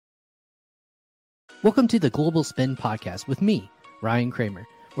Welcome to the Global Spin Podcast with me, Ryan Kramer,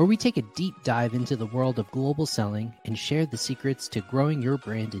 where we take a deep dive into the world of global selling and share the secrets to growing your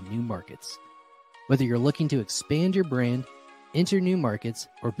brand in new markets. Whether you're looking to expand your brand, enter new markets,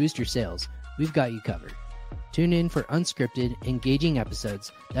 or boost your sales, we've got you covered. Tune in for unscripted, engaging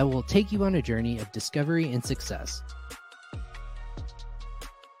episodes that will take you on a journey of discovery and success.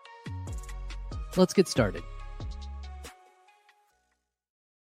 Let's get started.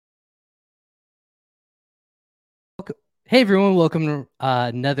 Hey everyone, welcome to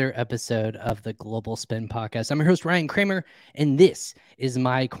another episode of the Global Spin Podcast. I'm your host, Ryan Kramer, and this is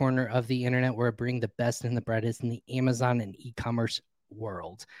my corner of the internet where I bring the best and the brightest in the Amazon and e-commerce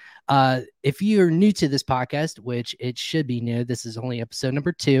world. If you're new to this podcast, which it should be new, this is only episode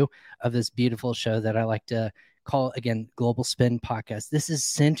number 2 of this beautiful show that I like to call, again, Global Spin Podcast. This is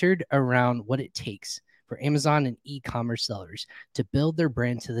centered around what it takes for Amazon and e-commerce sellers to build their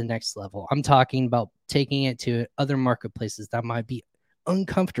brand to the next level. I'm talking about taking it to other marketplaces that might be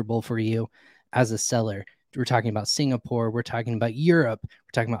uncomfortable for you as a seller. We're talking about Singapore. We're talking about Europe.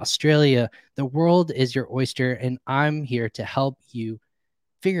 We're talking about Australia. The world is your oyster, and I'm here to help you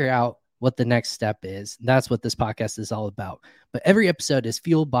figure out what the next step is. That's what this podcast is all about. But every episode is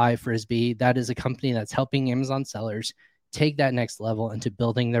fueled by Frisbee. That is a company that's helping Amazon sellers take that next level into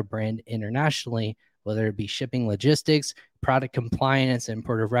building their brand internationally, whether it be shipping, logistics, product compliance,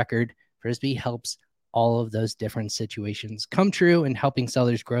 import of record. Frisbee helps all of those different situations come true and helping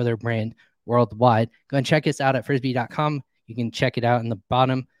sellers grow their brand worldwide. Go and check us out at frisbee.com. You can check it out in the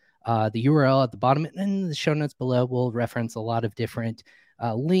bottom, the URL at the bottom, and in the show notes below, we'll reference a lot of different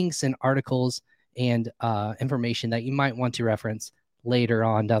links and articles and information that you might want to reference later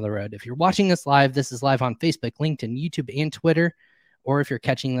on down the road. If you're watching us live, this is live on Facebook, LinkedIn, YouTube, and Twitter. Or if you're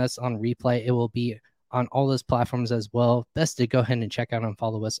catching this on replay, it will be on all those platforms as well. Best to go ahead and check out and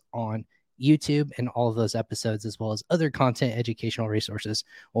follow us on YouTube, and all of those episodes, as well as other content, educational resources,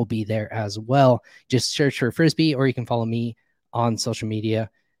 will be there as well. Just search for Frisbee, or you can follow me on social media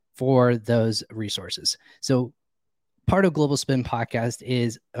for those resources. So part of Global Spin Podcast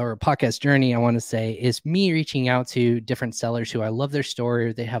is, or podcast journey, I want to say, is me reaching out to different sellers who I love their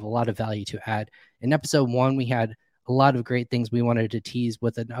story. They have a lot of value to add. In episode 1, we had a lot of great things we wanted to tease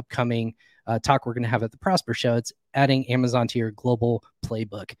with an upcoming talk we're going to have at the Prosper Show. It's adding Amazon to your global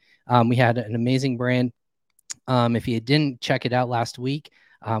playbook. We had an amazing brand. If you didn't check it out last week,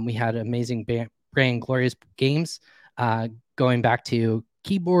 we had an amazing brand, Glorious Games, going back to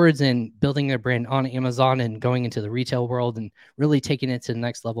keyboards and building their brand on Amazon and going into the retail world and really taking it to the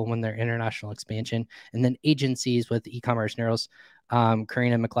next level when their international expansion. And then agencies with e-commerce Neuros.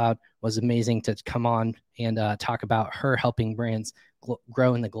 Karina McLeod was amazing to come on and talk about her helping brands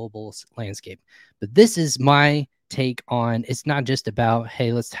grow in the global landscape. But this is my take on, it's not just about,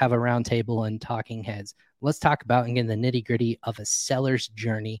 hey, let's have a round table and talking heads. Let's talk about, again, the nitty gritty of a seller's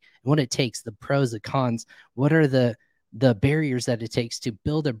journey and what it takes, the pros, the cons. What are the barriers that it takes to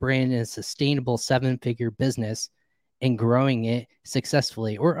build a brand in a sustainable 7-figure business and growing it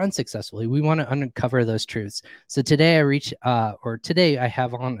successfully or unsuccessfully? We want to uncover those truths. So today I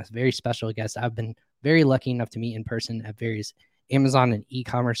have on a very special guest I've been very lucky enough to meet in person at various Amazon and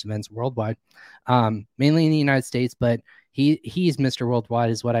e-commerce events worldwide, mainly in the United States, but he's Mr. Worldwide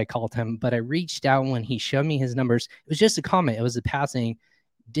is what I called him. But I reached out when he showed me his numbers. It was just a comment. It was a passing.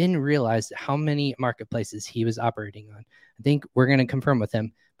 Didn't realize how many marketplaces he was operating on. I think we're going to confirm with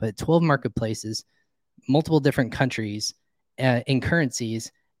him, but 12 marketplaces, multiple different countries in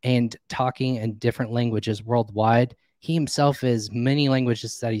currencies, and talking in different languages worldwide. He himself has many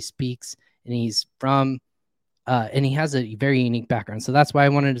languages that he speaks, and he's from and he has a very unique background. So that's why I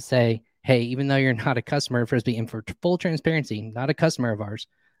wanted to say, hey, even though you're not a customer of Frisbee, and for full transparency, not a customer of ours,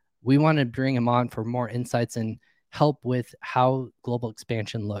 we want to bring him on for more insights and help with how global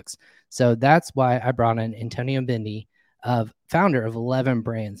expansion looks. So that's why I brought in Antonio Bindi, founder of 11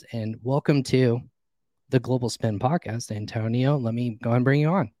 Brands. And welcome to the Global Spin Podcast, Antonio. Let me go and bring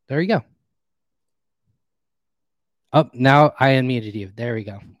you on. There you go. Oh, now I unmuted you. There we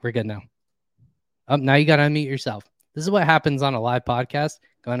go. We're good now. Oh, now you got to unmute yourself. This is what happens on a live podcast.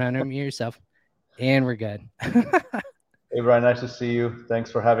 Go and unmute yourself, and we're good. Hey, Brian, nice to see you. Thanks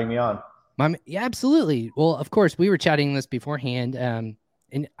for having me on. Yeah, absolutely. Well, of course, we were chatting this beforehand, and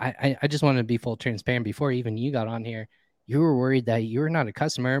I just wanted to be full transparent before even you got on here. You were worried that you were not a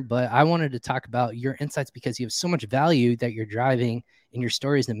customer, but I wanted to talk about your insights because you have so much value that you're driving, and your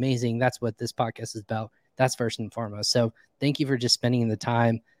story is amazing. That's what this podcast is about. That's first and foremost. So thank you for just spending the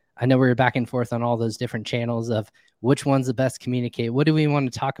time. I know we were back and forth on all those different channels of which one's the best to communicate. What do we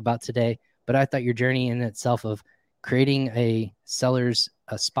want to talk about today? But I thought your journey in itself of creating a seller's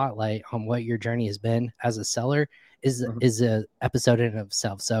a spotlight on what your journey has been as a seller is a episode in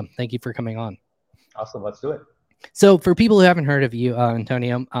itself. So thank you for coming on. Awesome. Let's do it. So for people who haven't heard of you,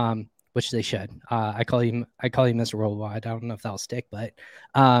 Antonio, which they should, I call you Mr. Worldwide. I don't know if that'll stick, but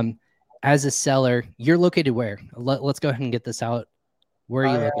as a seller, you're located where? Let's go ahead and get this out. Where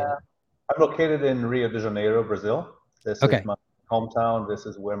are you located? I'm located in Rio de Janeiro, Brazil. This Okay. is my hometown. This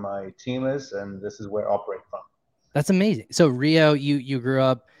is where my team is, and this is where I operate from. That's amazing. So Rio, you grew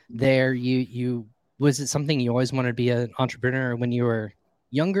up there. You was it something you always wanted to be an entrepreneur when you were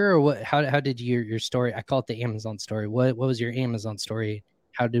younger, or what? How did your story? I call it the Amazon story. What was your Amazon story?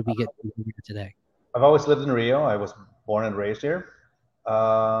 How did we get here today? I've always lived in Rio. I was born and raised here.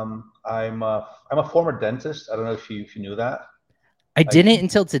 I'm a former dentist. I don't know if you knew that. I didn't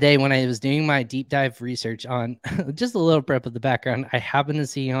until today when I was doing my deep dive research on just a little prep of the background. I happened to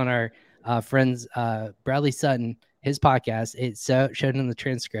see on our friend's Bradley Sutton, his podcast, it showed in the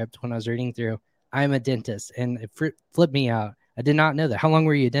transcript when I was reading through, I'm a dentist, and it flipped me out. I did not know that. How long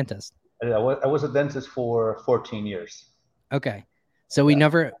were you a dentist? I was a dentist for 14 years. Okay. So we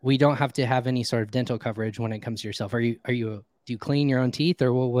don't have to have any sort of dental coverage when it comes to yourself. Do you clean your own teeth,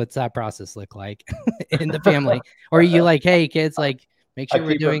 or what's that process look like in the family? Or are you like, hey kids, like make sure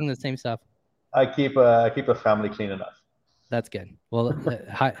we're doing the same stuff? I keep a family clean enough. That's good. Well,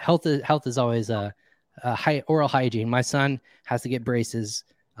 health is always a high oral hygiene. My son has to get braces.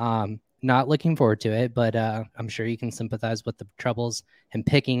 Not looking forward to it, but I'm sure you can sympathize with the troubles and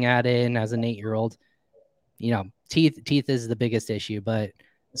picking at it. And as an 8-year-old, teeth is the biggest issue. But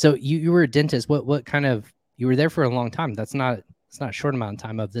so you were a dentist. What kind of, you were there for a long time. It's not a short amount of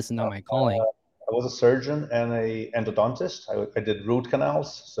time of this is not my calling. I was a surgeon and a endodontist. I did root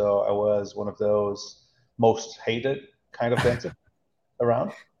canals, so I was one of those most hated kind of dentists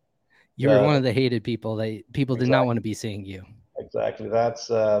around. You were one of the hated people. People did not want to be seeing you. Exactly. That's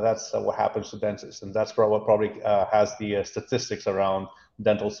what happens to dentists, and that's what probably has the statistics around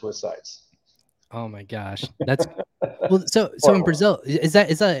dental suicides. Oh my gosh, that's well. So in Brazil, is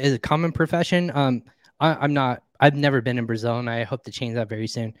that a common profession? I've never been in Brazil, and I hope to change that very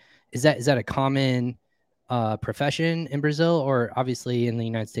soon. Is that a common profession in Brazil, or obviously in the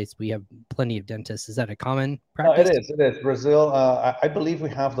United States we have plenty of dentists? Is that a common practice? It is. Brazil, I believe we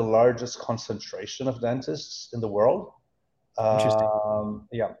have the largest concentration of dentists in the world. Interesting.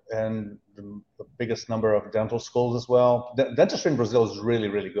 Yeah, and the biggest number of dental schools as well. Dentistry in Brazil is really,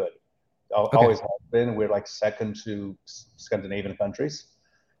 really good. Always has been. We're like second to Scandinavian countries.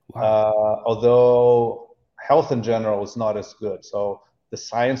 Wow. Although health in general is not as good. So the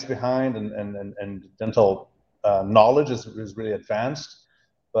science behind and dental knowledge is really advanced.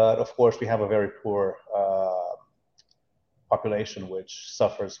 But of course, we have a very poor population which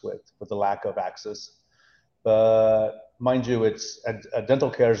suffers with the lack of access. But mind you, dental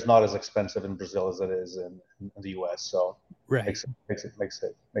care is not as expensive in Brazil as it is in the U.S. So makes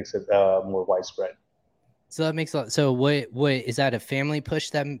it more widespread. So that makes a lot. So what is that a family push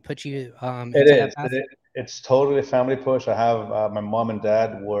that put you into that path? It's totally a family push. I have my mom and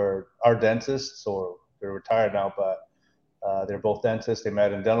dad are dentists, or they're retired now, but they're both dentists. They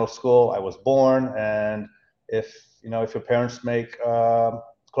met in dental school. I was born, and if your parents make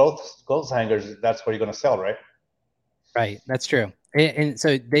clothes hangers, that's what you're going to sell, right? Right, that's true. And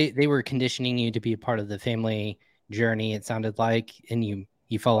so they were conditioning you to be a part of the family journey, it sounded like, and you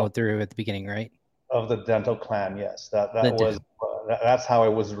followed through at the beginning, right? Of the dental clan, yes. That's how I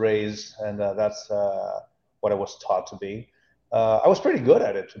was raised, and that's what I was taught to be. I was pretty good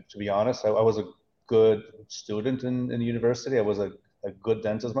at it, to be honest. I was a good student in university. I was a good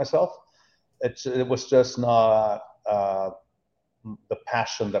dentist myself. It was just not the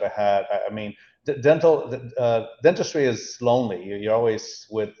passion that I had. I mean, dentistry is lonely. You're always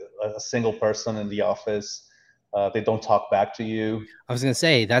with a single person in the office. They don't talk back to you. I was going to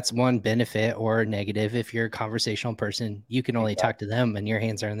say that's one benefit or negative. If you're a conversational person, you can only talk to them and your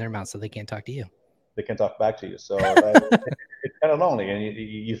hands are in their mouth, so they can't talk to you. They can talk back to you. So it's kind of lonely. And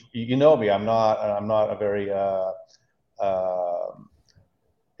you know me, I'm not a very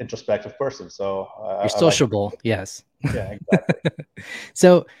introspective person. So you're sociable. Yes. Yeah, exactly.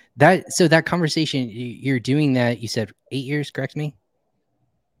 So that conversation, you're doing that, you said 8 years, correct me?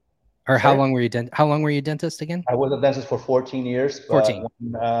 Or how long were you a dentist again? I was a dentist for 14 years. 14.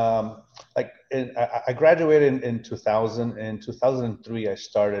 I graduated in 2000. In 2003, I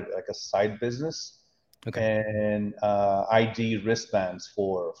started like a side business. And ID wristbands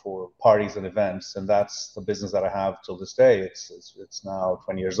for parties and events, and that's the business that I have till this day. It's now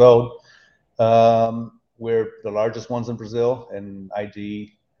 20 years old. We're the largest ones in Brazil in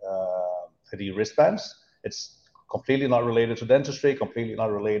ID wristbands. It's completely not related to dentistry, completely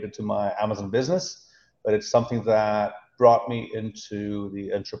not related to my Amazon business, but it's something that brought me into the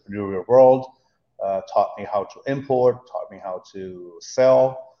entrepreneurial world, taught me how to import, taught me how to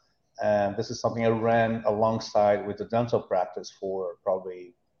sell. And this is something I ran alongside with the dental practice for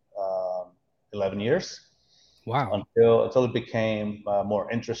probably 11 years. Wow. Until it became more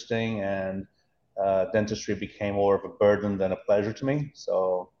interesting and dentistry became more of a burden than a pleasure to me.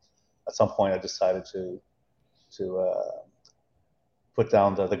 So at some point, I decided to put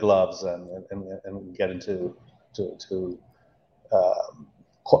down the gloves and get into to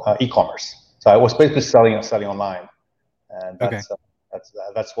e-commerce. So I was basically selling online, and Okay.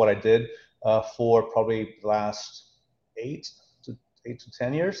 that's what I did for probably the last 8 to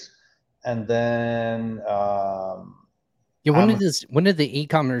 10 years, and then Yeah. Amazon. When did the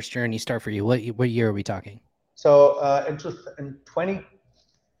e-commerce journey start for you? What year are we talking? So in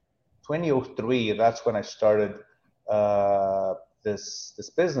 2003, that's when I started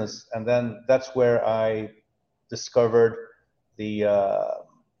this business, and then that's where I discovered the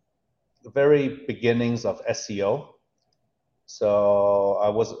very beginnings of SEO.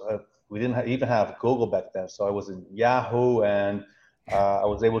 So we didn't even have Google back then. So I was in Yahoo, and I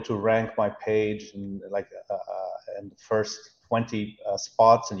was able to rank my page in the first 20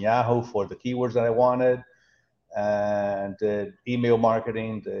 spots in Yahoo for the keywords that I wanted, and did email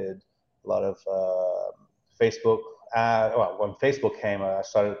marketing, did a lot of Facebook ad. Well, when Facebook came, I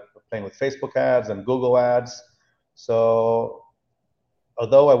started playing with Facebook ads and Google ads. So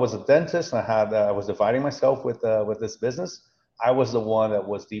although I was a dentist and I was dividing myself with this business, I was the one that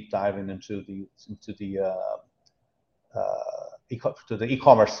was deep diving into the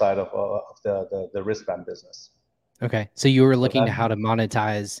e-commerce side of the wristband business. Okay. So you were So looking to how to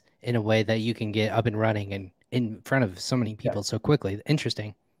monetize in a way that you can get up and running and in front of so many yeah, people so quickly.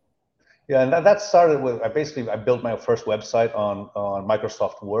 Interesting. yeah, and that started with I built my first website on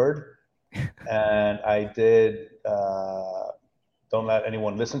Microsoft Word, and I did. Don't let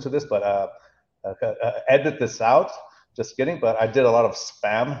anyone listen to this, but edit this out. Just kidding. But I did a lot of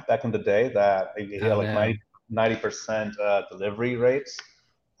spam back in the day that you had Oh like no. 90% delivery rates,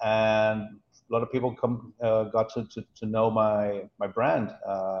 and a lot of people got to know my brand,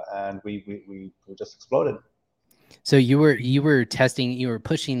 and we just exploded. So you were testing, you were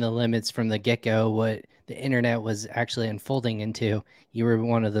pushing the limits from the get-go, what the internet was actually unfolding into. You were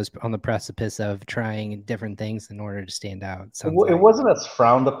one of those on the precipice of trying different things in order to stand out, it sounds It like. wasn't as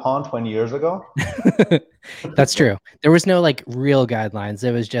frowned upon 20 years ago. That's true. There was no like real guidelines.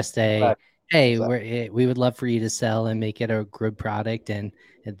 It was just a, Exactly. hey, Exactly. we would love for you to sell and make it a good product, and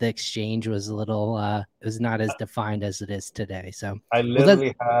the exchange was a little it was not as defined as it is today. So, I well, that's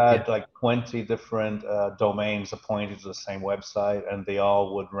literally yeah. had like 20 different domains appointed to the same website, and they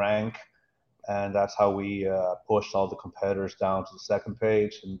all would rank. And that's how we pushed all the competitors down to the second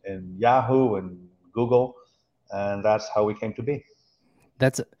page in Yahoo and Google. And that's how we came to be.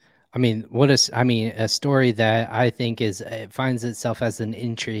 That's, I mean, I mean, a story that I think is, it finds itself as an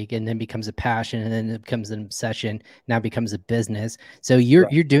intrigue and then becomes a passion and then it becomes an obsession, now becomes a business. So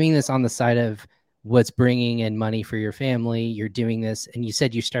Right. you're doing this on the side of what's bringing in money for your family. You're doing this, and you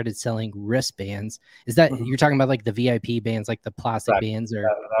said you started selling wristbands. Is that, Mhm. you're talking about like the VIP bands, like the plastic Exactly. bands, or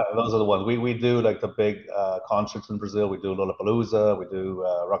Those are the ones. We do like the big concerts in Brazil. We do Lollapalooza, we do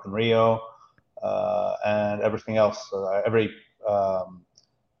Rock in Rio, and everything else. Um,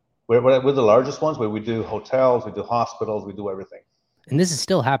 we're the largest ones where we do hotels, we do hospitals, we do everything. and this is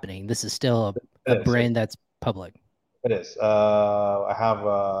still happening. This is still a It is. brand that's public. It is. I have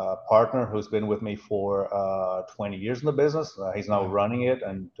a partner who's been with me for 20 years in the business. He's now Wow. running it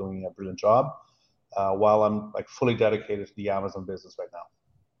and doing a brilliant job, while I'm like fully dedicated to the Amazon business right now.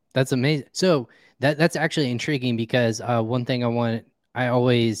 That's amazing. So that's actually intriguing because one thing I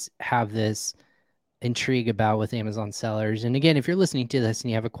always have this intrigue about with Amazon sellers. And again, if you're listening to this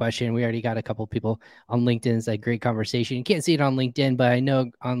and you have a question, we already got a couple people on LinkedIn. It's a great conversation. You can't see it on LinkedIn, but I know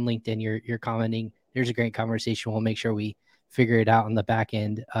on LinkedIn you're commenting. There's a great conversation. We'll make sure we figure it out on the back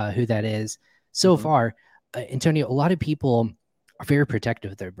end who that is. So Mm-hmm. far, Antonio, a lot of people are very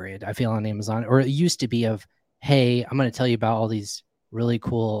protective of their brand. I feel on Amazon, or it used to be of, hey, I'm going to tell you about all these really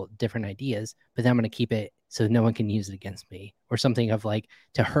cool different ideas, but then I'm going to keep it so no one can use it against me, or something of like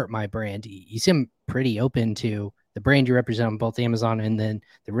to hurt my brand. You seem pretty open to the brand you represent on both Amazon and then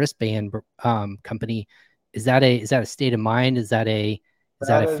the wristband company. Is that a state of mind? Is that That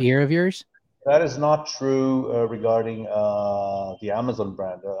a is fear of yours? that is not true regarding the Amazon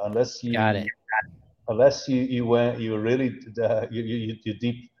brand, Got it. unless you really you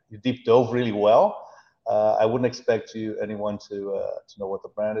deep dove really well. I wouldn't expect anyone to know what the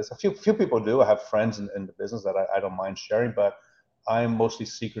brand is. A few people do. I have friends in the business that I don't mind sharing, but I'm mostly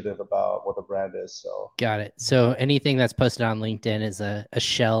secretive about what the brand is. So got it. So anything that's posted on LinkedIn is a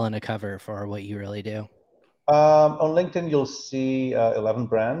shell and a cover for what you really do. on LinkedIn, you'll see 11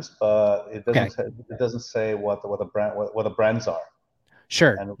 brands, but it Okay. doesn't say what the brands are.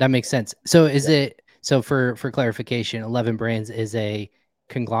 Sure, And that makes sense. So is yeah, it so for clarification, 11 Brands is a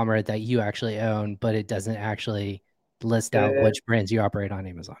conglomerate that you actually own, but it doesn't actually list out it, which brands you operate on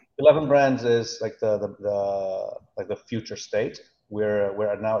Amazon. 11 brands is like the future state.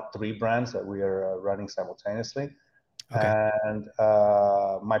 We're now 3 brands that we are running simultaneously. Okay. And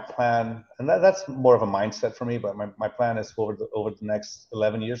my plan, and that's more of a mindset for me, but my plan is over the next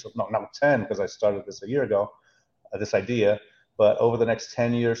 11 years, no, not 10, because I started this a year ago, this idea, but over the next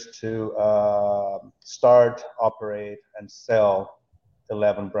 10 years to start, operate, and sell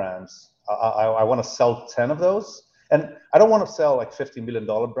 11 brands. I want to sell 10 of those. And I don't want to sell like $50 million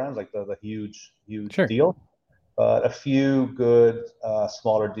brands, like the huge Sure. deal, but a few good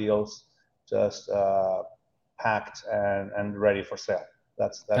smaller deals, just packed and ready for sale.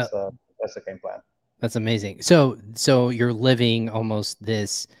 That's Uh, that's the that's the game plan. that's amazing. So you're living almost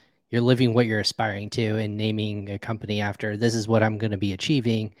this, you're living what you're aspiring to and naming a company after this is what I'm going to be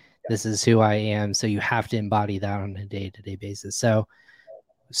achieving. This is who I am. So you have to embody that on a day-to-day basis. So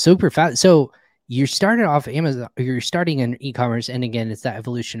super fast. So you started off Amazon, you're starting in e-commerce. And again, it's that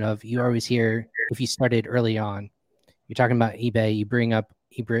evolution of you always hear if you started early on, you're talking about eBay, you bring up,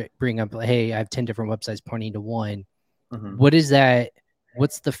 hey, I have 10 different websites pointing to one. Mm-hmm. What is that?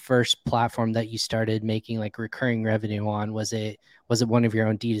 What's the first platform that you started making like recurring revenue on? Was it one of your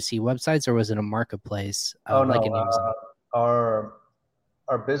own D2C websites or was it a marketplace Oh like no, an Amazon? our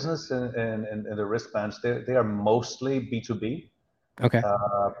our business in the wristbands, they are mostly B2B. Okay.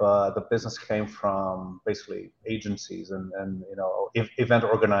 But the business came from basically agencies and event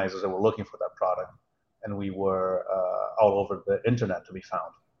organizers that were looking for that product, and we were all over the internet to be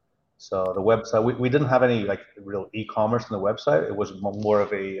found. So the website, we didn't have any like real e-commerce in the website. It was more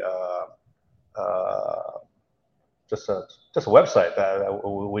of a uh, just a just a website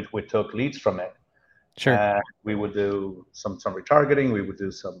that we took leads from it, Sure. and we would do some retargeting. We would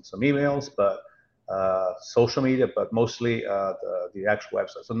do some emails, but social media, but mostly the actual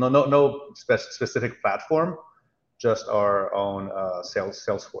website. So no specific platform, just our own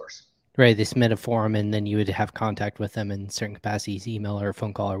sales force. Right. They submit a form and then you would have contact with them in certain capacities, email or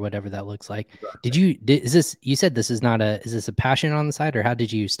phone call or whatever that looks like. Exactly. Is this, you said this is not is this a passion on the side or how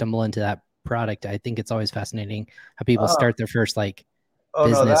did you stumble into that product? I think it's always fascinating how people Uh, start their first like oh no,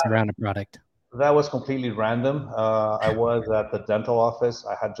 business around a product. that was completely random. I was at the dental office.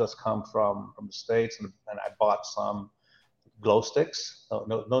 I had just come from the States, and I bought some glow sticks.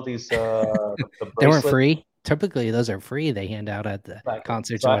 No, these the They weren't bracelets. free. Typically those are free. They hand out at the Exactly.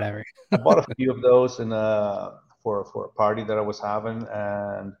 concerts So or whatever. I bought a few of those for a party that I was having,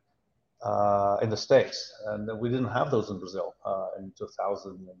 and in the States, and we didn't have those in Brazil in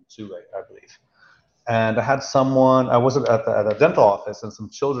 2002, I believe. And I had someone. I was at the dental office, and some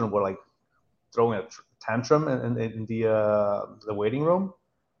children were like throwing a tantrum in the waiting room.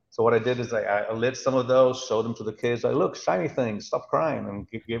 So what I did is I lit some of those, showed them to the kids. I look, shiny things, stop crying, and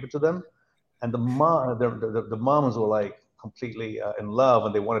gave it to them. And the moms were like completely in love,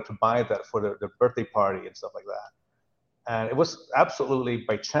 and they wanted to buy that for their birthday party and stuff like that. And it was absolutely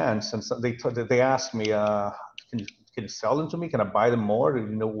by chance. And so they asked me, can you sell them to me? Can I buy them more? Do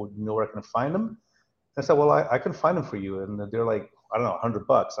you know where I can find them? I said, well, I can find them for you. And they're like, I don't know,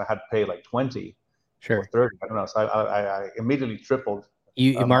 $100. I had to pay like 20 or Sure. 30. I don't know. So I immediately tripled.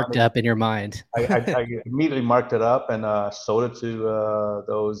 You marked up in your mind. I immediately marked it up and sold it to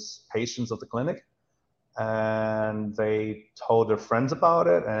those patients of the clinic. And they told their friends about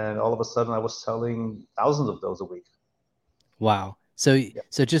it. And all of a sudden, I was selling thousands of those a week. Wow. So Yeah.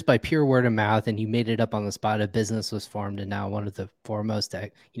 so just by pure word of mouth and you made it up on the spot, a business was formed and now one of the foremost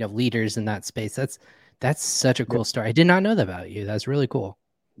leaders in that space. That's such a Yeah. cool story. I did not know that about you. That's really cool.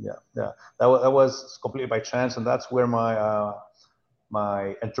 Yeah. Yeah. That was completely by chance. And that's where my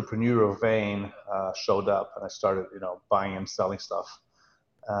entrepreneurial vein showed up. And I started, buying and selling stuff.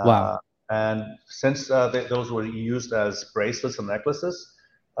 Wow. Uh, and since those were used as bracelets and necklaces,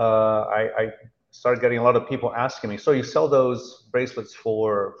 I started getting a lot of people asking me, so you sell those bracelets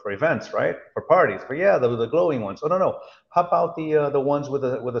for events, right? For parties? But yeah, the glowing ones. Oh no. How about the ones with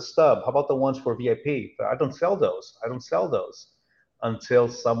a stub? How about the ones for VIP? But I don't sell those. I don't sell those until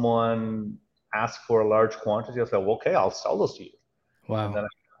someone asked for a large quantity. I said, well, okay, I'll sell those to you. And Wow. then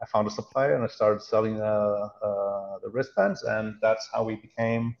I found a supplier and I started selling the wristbands, and that's how we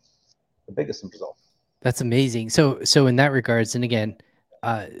became the biggest in Brazil. That's amazing. So in that regards, and again,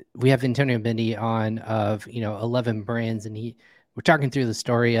 we have Antonio Bindi on of 11 brands, and we're talking through the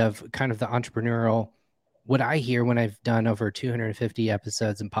story of kind of the entrepreneurial. What I hear when I've done over 250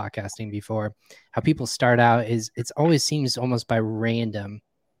 episodes in podcasting before, how people start out is it's always seems almost by random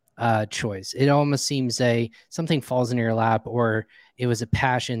choice. It almost seems something falls in your lap, or it was a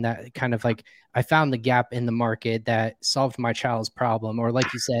passion that kind of like I found the gap in the market that solved my child's problem, or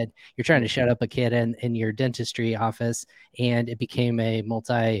like you said, you're trying to shut up a kid in your dentistry office, and it became a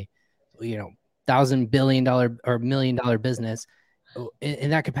multi, $1,000 billion or $1 million business.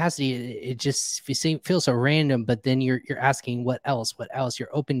 In that capacity, it just feels so random. But then you're asking what else? What else?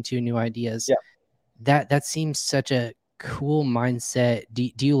 You're open to new ideas. Yeah. That seems such a cool mindset. Do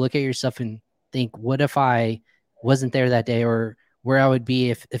you look at yourself and think, what if I wasn't there that day, or where I would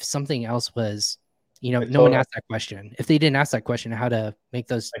be if something else was, no one asked that question. If they didn't ask that question, how to make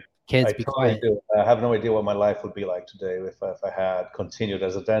those kids I be totally quiet. do. I have no idea what my life would be like today if I had continued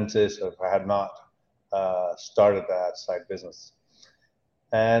as a dentist, or if I had not started that side business.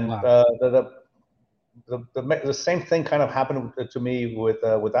 And Wow. the same thing kind of happened to me with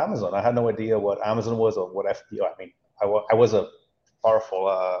Amazon. I had no idea what Amazon was or what FBA. I mean, I was a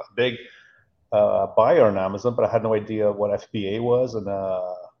powerful, big buyer on Amazon, but I had no idea what FBA was, and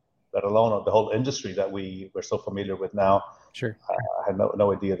let alone the whole industry that we're so familiar with now. Sure. I had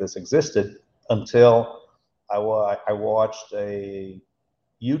no idea this existed until I watched a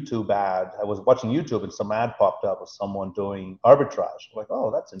YouTube ad. I was watching YouTube and some ad popped up of someone doing arbitrage. I'm like, oh,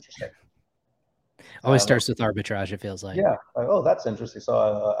 that's interesting. Always starts with arbitrage, it feels like. Yeah, like, oh, that's interesting. So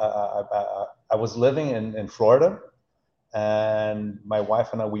I was living in Florida, and my wife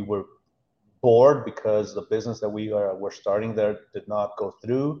and I, we were bored because the business that we were starting there did not go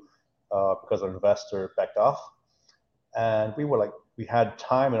through because our investor backed off. And we were like, we had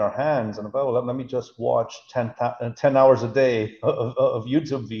time in our hands, and let me just watch 10 hours a day of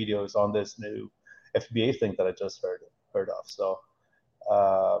YouTube videos on this new FBA thing that I just heard of. So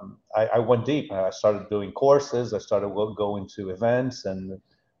I went deep. I started doing courses. I started going to events, and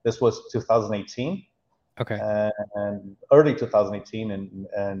this was 2018. Okay. And early 2018,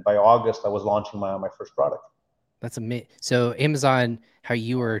 and by August I was launching my first product. That's amazing. So Amazon, how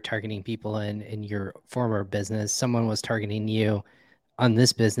you were targeting people in your former business, someone was targeting you on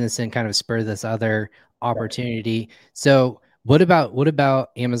this business and kind of spur this other opportunity. So what about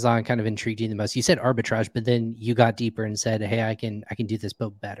Amazon kind of intrigued you the most? You said arbitrage, but then you got deeper and said, hey, I can do this but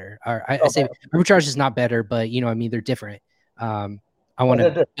better. Or I say arbitrage is not better, but I mean, they're different. I want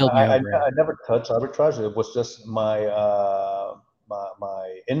to build my own brand. I never touched arbitrage. It was just my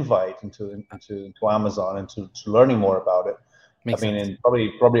invite into Amazon and to learning more about it. Makes I mean, sense. in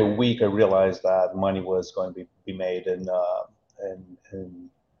probably a week, I realized that money was going to be made in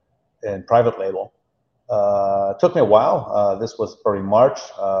private label. It took me a while. This was probably March.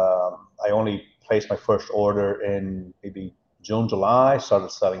 I only placed my first order in maybe June, July.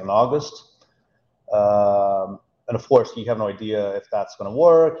 Started selling in August. And of course, you have no idea if that's going to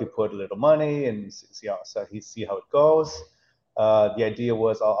work. You put a little money and see how it goes. The idea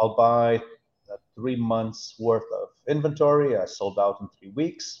was I'll buy 3 months worth of inventory. I sold out in 3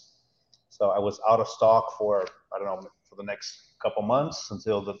 weeks. So I was out of stock for, I don't know, for the next couple months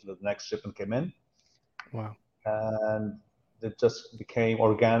until the next shipment came in. Wow. And it just became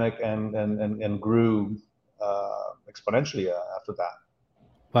organic and grew exponentially after that.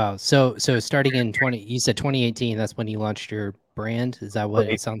 Wow. So starting in you said 2018, that's when you launched your brand. Is that what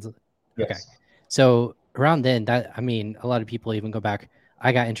it sounds like? Okay. Yes. So around then, I mean, a lot of people even go back.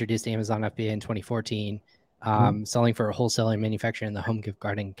 I got introduced to Amazon FBA in 2014, selling for a wholesaling manufacturer in the home gift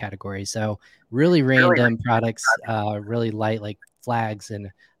garden category. So really random products, really light, like flags and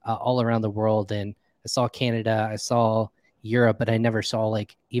all around the world. And I saw Canada, I saw Europe, but I never saw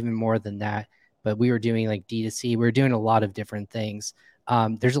like even more than that. But we were doing like D2C. We were doing a lot of different things.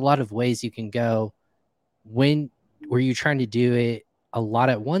 There's a lot of ways you can go. When were you trying to do it a lot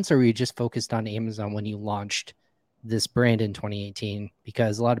at once, or were you just focused on Amazon when you launched this brand in 2018?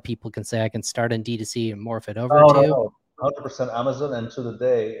 Because a lot of people can say I can start in D2C and morph it over to No. 100% Amazon, and to the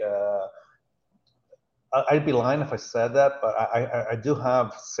day, I'd be lying if I said that, but I do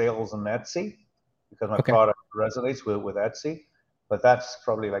have sales on Etsy because my product resonates with Etsy, but that's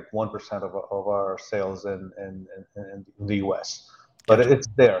probably like 1% of our sales in the US. But Gotcha. it's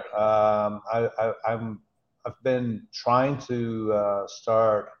there. I've been trying to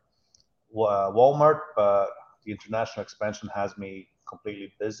start Walmart, but the international expansion has me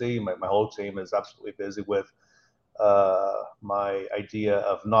completely busy. My whole team is absolutely busy with my idea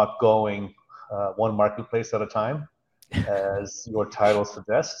of not going one marketplace at a time. as your title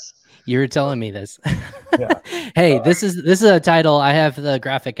suggests. You were telling me this. Yeah. Hey, this is a title. I have the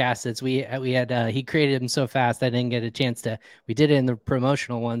graphic assets. We had he created them so fast I didn't get a chance to. We did it in the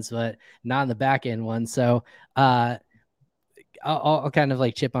promotional ones, but not in the back end ones. So I'll kind of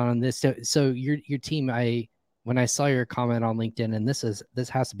like chip on this. So your team, when I saw your comment on LinkedIn, and this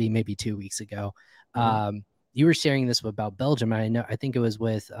has to be maybe 2 weeks ago. You were sharing this about Belgium. And I think it was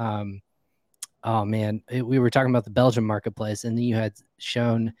with oh man, we were talking about the Belgium marketplace, and then you had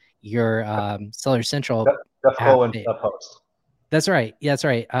shown your Seller Central app. Defco and Post. That's right. Yeah, that's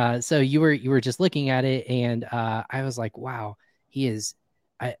right. So you were just looking at it, and I was like, wow, he is.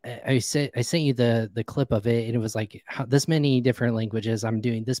 I sent you the clip of it, and it was like this many different languages. I'm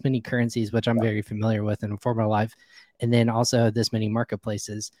doing this many currencies, which I'm very familiar with in a former life, and then also this many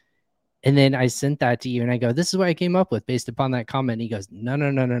marketplaces. And then I sent that to you, and I go, "This is what I came up with based upon that comment." And he goes, "No, no,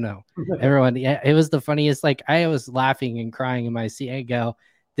 no, no, no." Everyone, yeah, it was the funniest. Like I was laughing and crying in my seat. I go,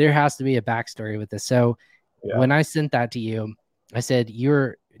 "There has to be a backstory with this." So when I sent that to you, I said,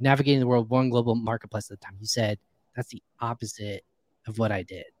 "You're navigating the world one global marketplace at a time." You said that's the opposite of what I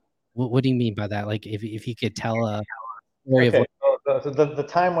did. What do you mean by that? Like if you could tell a story of Okay, what. so the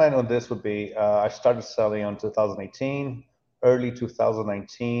timeline on this would be I started selling on 2018, early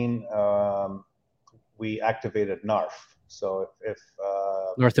 2019. We activated NARF. So if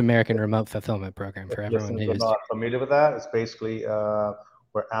North American Remote Fulfillment Program for everyone listeners are who's not familiar with that, it's basically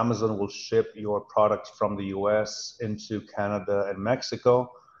where Amazon will ship your product from the US into Canada and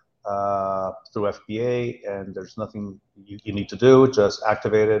Mexico through FBA, and there's nothing you need to do, just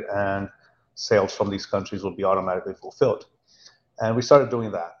activate it, and sales from these countries will be automatically fulfilled. And we started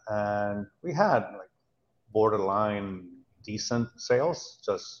doing that, and we had like borderline decent sales,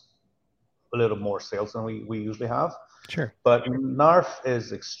 just a little more sales than we usually have. sure. But NARF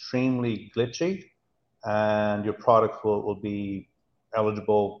is extremely glitchy, and your product will be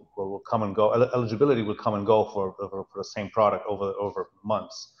eligible, will come and go. Eligibility will come and go for the same product over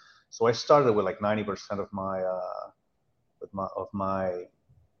months. So I started with like 90% of my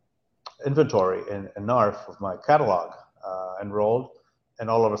inventory in NARF of my catalog enrolled, and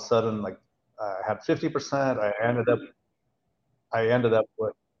all of a sudden, like I had 50%. I ended up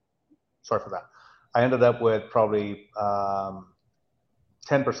with, sorry for that. I ended up with probably 10%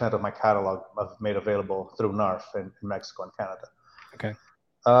 of my catalog I've made available through NARF in Mexico and Canada. Okay.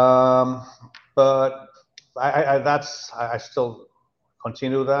 But I still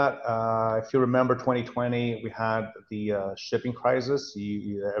continue that. If you remember 2020, we had the shipping crisis.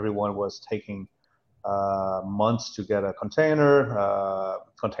 Everyone was taking months to get a container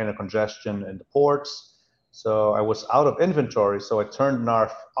congestion in the ports. So I was out of inventory, so I turned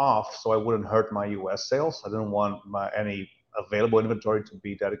NARF off so I wouldn't hurt my US sales. I didn't want any available inventory to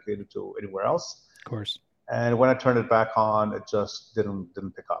be dedicated to anywhere else. Of course. And when I turned it back on, it just didn't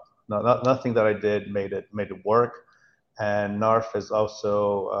pick up. Nothing that I did made it work. And NARF is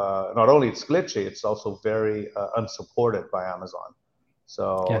also not only it's glitchy, it's also very unsupported by Amazon.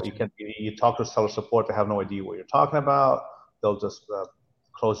 So Gotcha. you talk to seller support, they have no idea what you're talking about. They'll just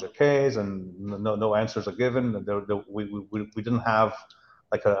close your case, and no answers are given. We didn't have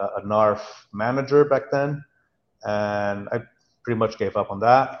like a NARF manager back then, and I pretty much gave up on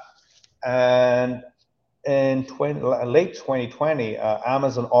that. And in late 2020,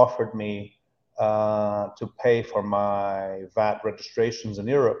 Amazon offered me to pay for my VAT registrations in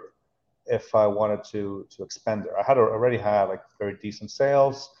Europe if I wanted to expand there. I had already had like very decent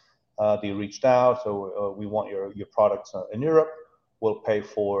sales. They reached out, so we want your products in Europe. We'll pay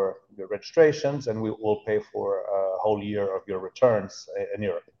for your registrations, and we will pay for a whole year of your returns in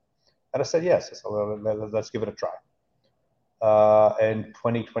Europe. And I said yes. So let's give it a try. In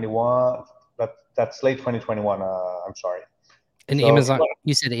 2021, that's late 2021. I'm sorry. And so, Amazon,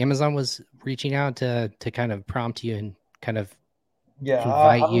 you said Amazon was reaching out to kind of prompt you and kind of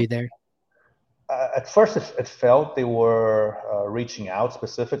invite you there. At first, it felt they were reaching out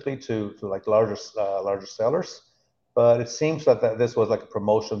specifically to like larger sellers, but it seems that this was like a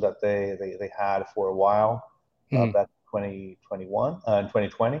promotion that they had for a while back in 2021 and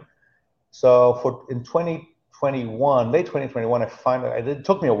 2020. So in 2021, late 2021, I find that it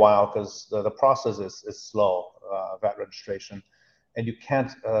took me a while because the process is slow, VAT registration, and you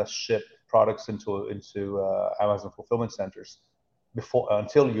can't ship products into Amazon fulfillment centers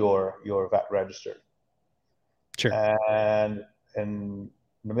until you're VAT registered. Sure. And in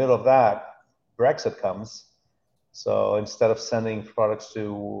the middle of that, Brexit comes. So instead of sending products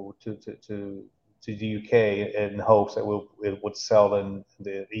to the UK in hopes that it would sell in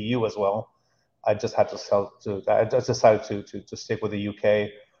the EU as well, I just had to sell to. I just decided to stick with the UK,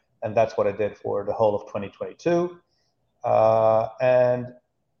 and that's what I did for the whole of 2022. And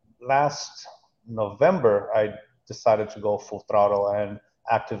last November, I decided to go full throttle and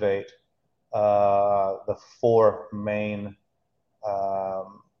activate the four main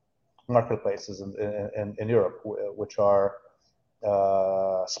marketplaces in Europe, which are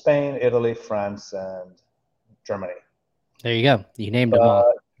Spain, Italy, France, and Germany. There you go. You named them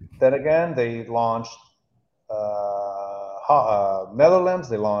all. Then again, they launched Netherlands,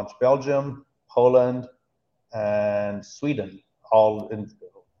 they launched Belgium, Poland, and Sweden, all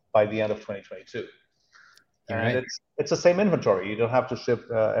by the end of 2022. You're And right. it's the same inventory. You don't have to ship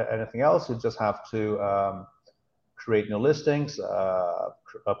anything else. You just have to create new listings,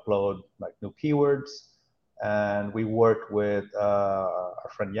 upload like new keywords. And we worked with our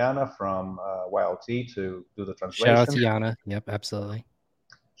friend Yana from YLT to do the Shout out translation. to Yana. Yep, absolutely.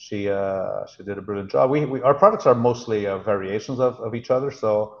 She did a brilliant job. Our products are mostly variations of each other.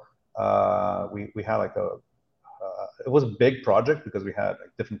 So we had like it was a big project because we had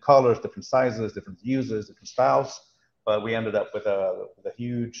like different colors, different sizes, different uses, different styles. But we ended up with a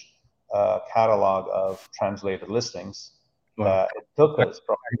huge catalog of translated listings. Wow. It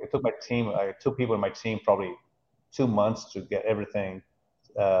took my team, two people in my team, probably 2 months to get everything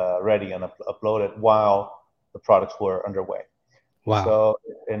ready and uploaded while the products were underway. Wow. So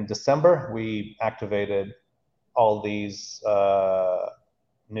in December, we activated all these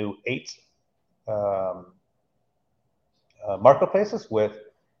new 8 marketplaces with,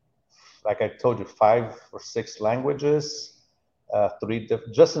 like I told you, 5 or 6 languages, three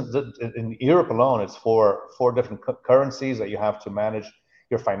different. Just in Europe alone, it's four different currencies that you have to manage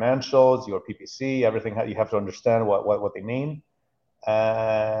your financials, your PPC, everything. You have to understand what they mean,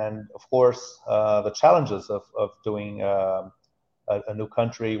 and of course the challenges of doing a new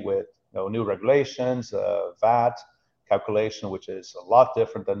country with new regulations, VAT calculation, which is a lot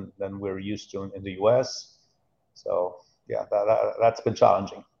different than we're used to in the US. So yeah, that's been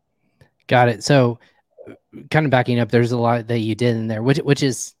challenging. Got it. So kind of backing up, there's a lot that you did in there, which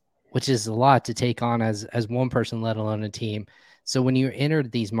is a lot to take on as one person, let alone a team. So when you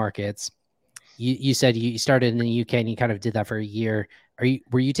entered these markets, you said you started in the UK and you kind of did that for a year.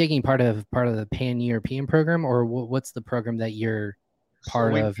 Were you taking part of the Pan-European program, or what's the program that you're So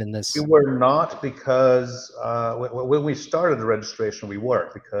part of in we this? were not, because when we started the registration, we were,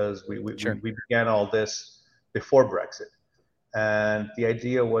 because Sure. we began all this before Brexit. And the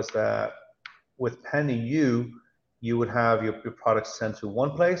idea was that with Pan EU, you would have your products sent to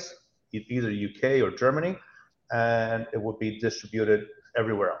one place, either UK or Germany, and it would be distributed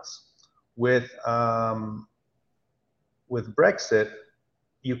everywhere else. With Brexit,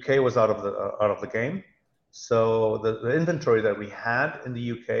 UK was out of the game. So the inventory that we had in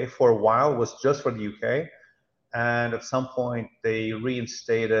the UK for a while was just for the UK. And at some point, they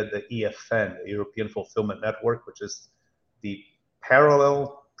reinstated the EFN, the European Fulfillment Network, which is the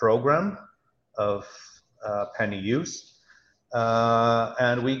parallel program of Penny Use.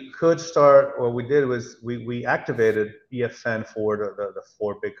 And we could start, what we did was we activated EFN for the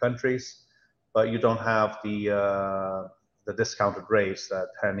 4 big countries, but you don't have the discounted rates that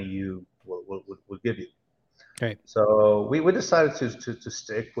Penny U will give you. Great. So we decided to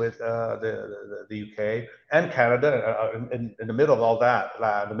stick with the UK and Canada. In the middle of all that,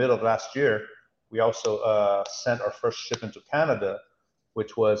 in the middle of last year, we also sent our first shipment to Canada,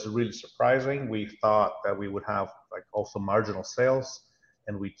 which was really surprising. We thought that we would have like also marginal sales,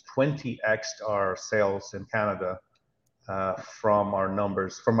 and we 20x'd our sales in Canada from our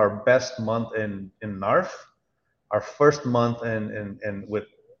numbers, from our best month in NARF, our first month in with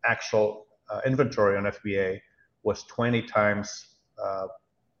actual inventory on FBA was 20 times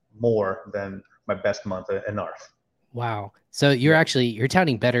more than my best month in NARF. Wow. So you're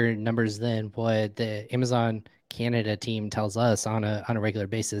touting better numbers than what the Amazon Canada team tells us on a regular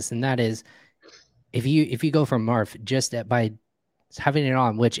basis, and that is if you go from Marf just by having it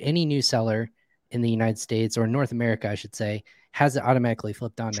on, which any new seller in the United States or North America, I should say, has it automatically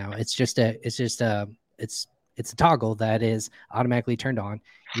flipped on now. It's a toggle that is automatically turned on.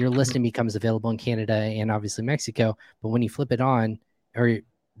 Your listing becomes available in Canada and obviously Mexico, but when you flip it on, or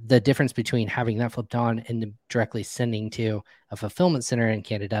the difference between having that flipped on and directly sending to a fulfillment center in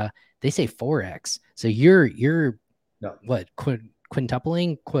Canada, they say 4x. So you're no. What,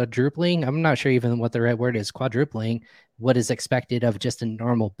 quintupling, quadrupling? I'm not sure even what the right word is. Quadrupling what is expected of just a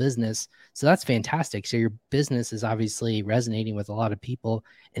normal business. So that's fantastic. So your business is obviously resonating with a lot of people.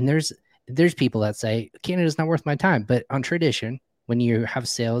 And there's people that say Canada's not worth my time, but on tradition, when you have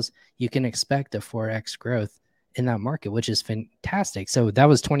sales, you can expect a 4x growth in that market, which is fantastic. So that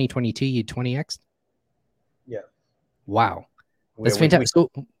was 2022. You 20x. Yeah. Wow, that's fantastic.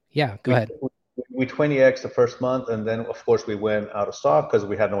 So yeah, go ahead. we 20x the first month, and then of course we went out of stock because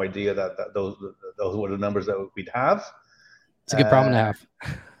we had no idea that those were the numbers that we'd have. It's a good problem to have.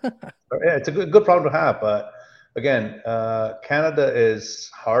 Yeah, it's a good problem to have, but again, Canada is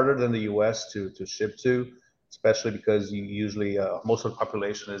harder than the US to ship to, especially because you usually most of the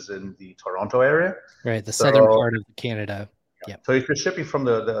population is in the Toronto area. Right, the So, southern part of Canada. Yeah. So if you're shipping from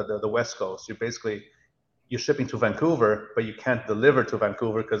the West Coast, you're shipping to Vancouver, but you can't deliver to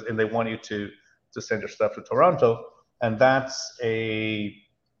Vancouver and they want you to send your stuff to Toronto, and that's a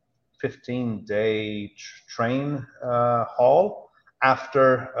 15-day train haul after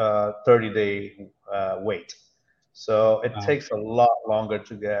a 30-day wait. So it takes a lot longer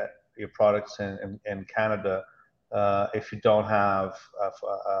to get your products in Canada if you don't have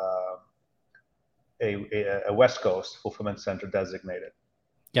a West Coast fulfillment center designated.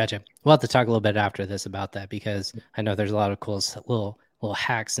 Gotcha. We'll have to talk a little bit after this about that, because I know there's a lot of cool little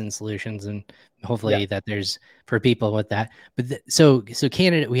hacks and solutions, and hopefully that there's for people with that. But so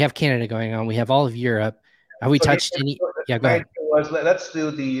Canada, we have Canada going on. We have all of Europe. Have we touched any? Yeah, go ahead. Let's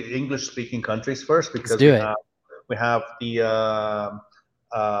do the English-speaking countries first, because we have the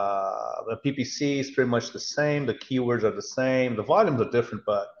PPC is pretty much the same. The keywords are the same. The volumes are different,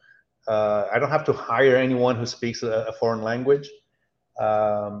 but I don't have to hire anyone who speaks a foreign language.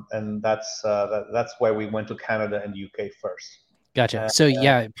 And that's why we went to Canada and UK first. Gotcha. So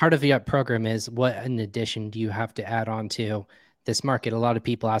yeah, part of the program is, what in addition do you have to add on to this market? A lot of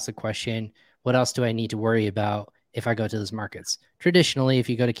people ask the question, what else do I need to worry about if I go to those markets? Traditionally, if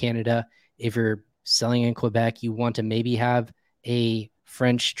you go to Canada, if you're selling in Quebec, you want to maybe have a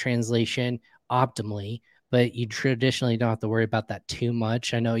French translation optimally, but you traditionally don't have to worry about that too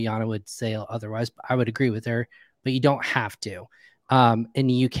much. I know Yana would say otherwise, but I would agree with her, but you don't have to. In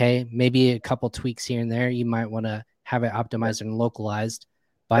the UK, maybe a couple tweaks here and there. You might want to have it optimized and localized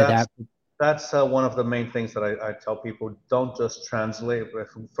by that. That's one of the main things that I tell people. Don't just translate.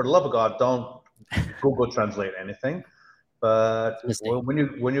 For the love of God, don't Google translate anything. But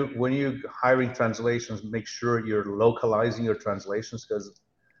when you hiring translations, make sure you're localizing your translations, because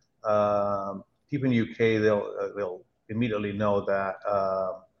people in the UK they'll immediately know that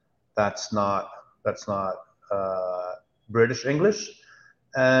that's not British English.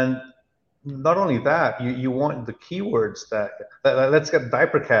 And not only that, you want the keywords that let's get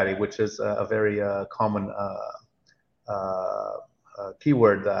diaper caddy, which is a very common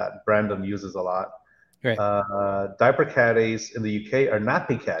keyword that Brandon uses a lot. Right. Diaper caddies in the UK are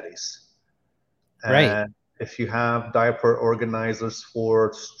nappy caddies. And if you have diaper organizers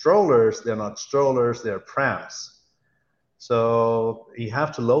for strollers, they're not strollers, they're prams. So you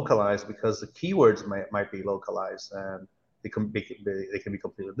have to localize, because the keywords might be localized, and they can be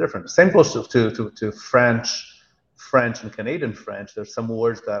completely different. The same goes to French and Canadian French. There's some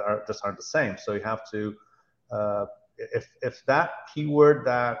words that aren't the same. So you have to, if that keyword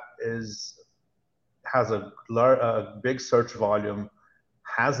that has a big search volume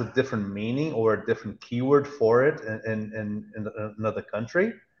has a different meaning or a different keyword for it in another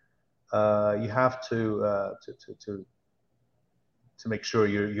country, you have to make sure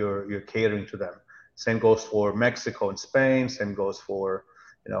you're catering to them. Same goes for Mexico and Spain. Same goes for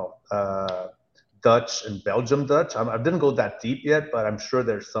Dutch and Belgium Dutch. I didn't go that deep yet, but I'm sure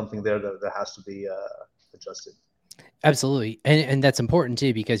there's something there that has to be adjusted. Absolutely, and that's important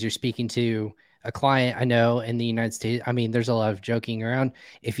too, because you're speaking to a client. I know in the United States, I mean, there's a lot of joking around.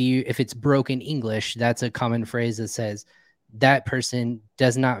 If it's broken English, that's a common phrase that says that person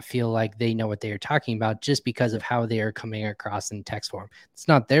does not feel like they know what they are talking about just because of how they are coming across in text form. It's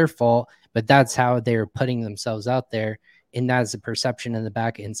not their fault, but that's how they're putting themselves out there. And that's a perception in the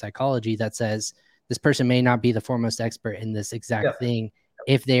back end psychology that says this person may not be the foremost expert in this exact thing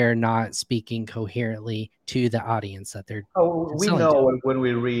if they are not speaking coherently to the audience that they're we know when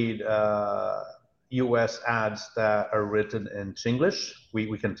we read US ads that are written in Chinglish,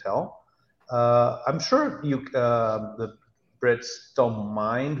 we can tell. I'm sure the Brits don't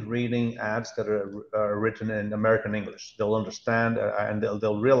mind reading ads that are written in American English. They'll understand, and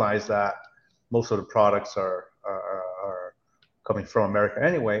they'll realize that most of the products are coming from America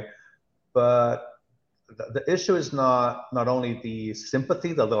anyway. But the issue is not only the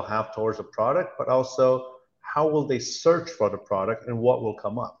sympathy that they'll have towards the product, but also how will they search for the product and what will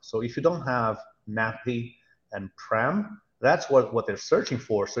come up. So if you don't have nappy and pram, that's what they're searching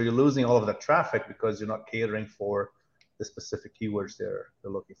for. So you're losing all of that traffic because you're not catering for the specific keywords they're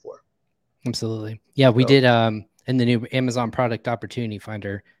looking for. Absolutely. Yeah, we did in the new Amazon Product Opportunity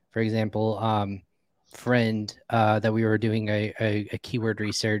Finder, for example, friend that we were doing a keyword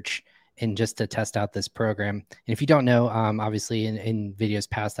research, and just to test out this program. And if you don't know, obviously in videos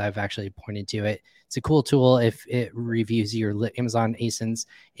past, I've actually pointed to it. It's a cool tool if it reviews your Amazon ASINs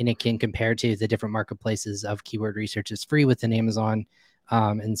and it can compare to the different marketplaces of keyword research. It's free within Amazon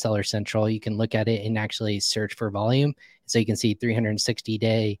and Seller Central. You can look at it and actually search for volume. So you can see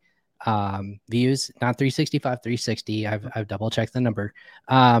 360-day views, not 365, 360. I've double checked the number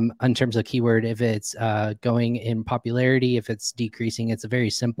in terms of keyword. If it's going in popularity, if it's decreasing, it's a very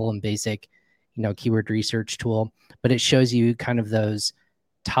simple and basic, keyword research tool, but it shows you kind of those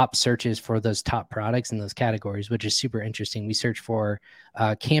top searches for those top products in those categories, which is super interesting. We search for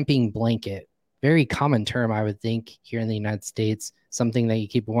camping blanket, very common term, I would think, here in the United States, something that you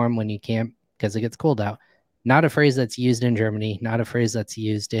keep warm when you camp because it gets cold out. Not a phrase that's used in Germany, not a phrase that's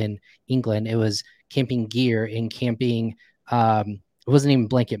used in England. It was camping gear and camping. It wasn't even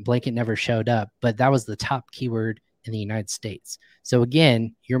blanket. Blanket never showed up, but that was the top keyword in the United States. So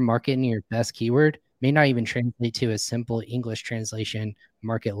again, you're marketing your best keyword may not even translate to a simple English translation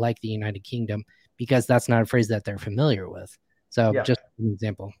market like the United Kingdom, because that's not a phrase that they're familiar with. So just an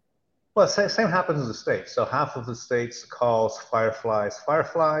example. Well, same happens in the States. So half of the States calls fireflies,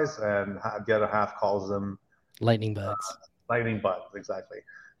 and the other half calls them lightning bugs. Lightning bugs, exactly.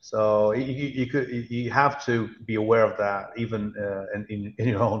 So you have to be aware of that even in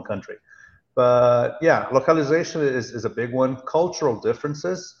your own country. But yeah, localization is a big one. Cultural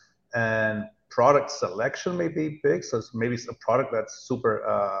differences and product selection may be big. So maybe a product that's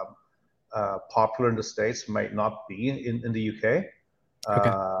super popular in the States might not be in the UK.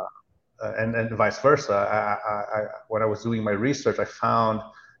 Okay. And vice versa. When I was doing my research, I found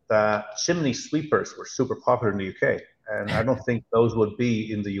that chimney sweepers were super popular in the UK, and I don't think those would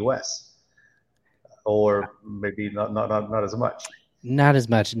be in the US, or maybe not as much. Not as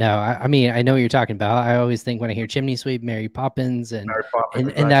much. No, I mean, I know what you're talking about. I always think when I hear chimney sweep, Mary Poppins and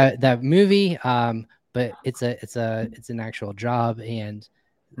exactly. that movie. But it's an actual job and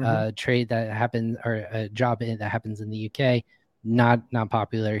trade that happens, or a job that happens in the UK. Not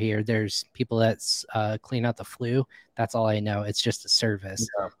popular here. There's people that's clean out the flue. That's all I know. It's just a service.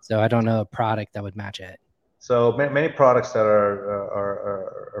 Yeah. So I don't know a product that would match it. So many products that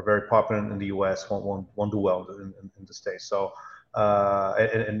are very popular in the US won't do well in the States. So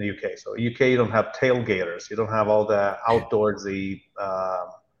in the UK. So UK, you don't have tailgaters. You don't have all the outdoorsy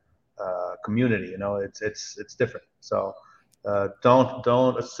community. It's different. So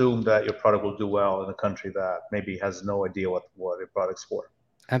don't assume that your product will do well in a country that maybe has no idea what your product's for.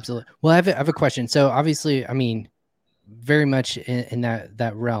 Absolutely. Well, I have a question. So obviously, I mean, very much in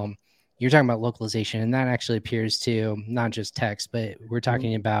that realm, you're talking about localization, and that actually appears to not just text, but we're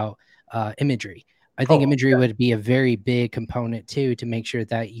talking about imagery. I think imagery would be a very big component too, to make sure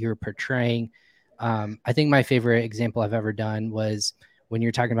that you're portraying. I think my favorite example I've ever done was when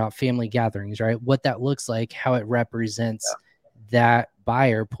you're talking about family gatherings, right? What that looks like, how it represents that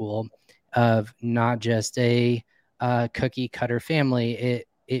buyer pool of not just a cookie cutter family.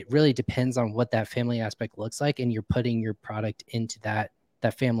 It really depends on what that family aspect looks like, and you're putting your product into that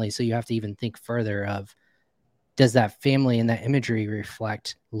family. So you have to even think further of, does that family and that imagery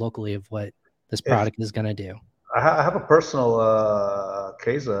reflect locally of what this product is going to do? I have a personal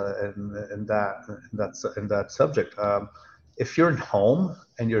case in that subject. If you're in home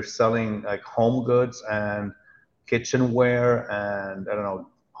and you're selling like home goods and kitchenware and I don't know,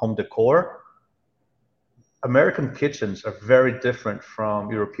 home decor, American kitchens are very different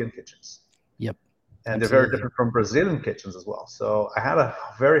from European kitchens. Yep. And they're very different from Brazilian kitchens as well. So I had a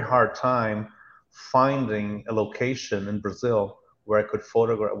very hard time finding a location in Brazil where I could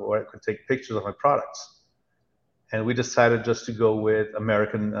photograph, where I could take pictures of my products. And we decided just to go with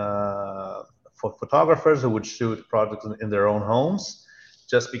American photographers who would shoot products in their own homes,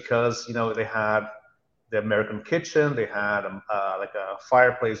 just because they had the American kitchen, they had like a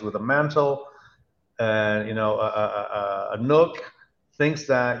fireplace with a mantle, and a nook, things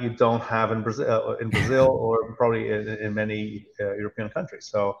that you don't have in Brazil or probably in many European countries.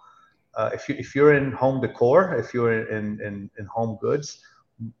 So if you're in home decor, if you're in home goods,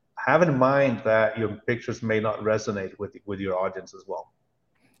 have in mind that your pictures may not resonate with your audience as well.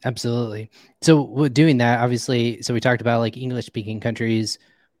 Absolutely. So doing that, obviously, so we talked about like English speaking countries,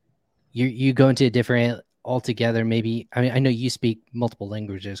 you go into a different altogether, maybe. I mean, I know you speak multiple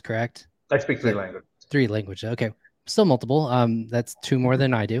languages, correct? I speak 3 languages. 3 languages. Okay. Still multiple. That's 2 more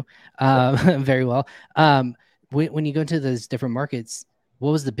than I do. Very well. When you go into those different markets,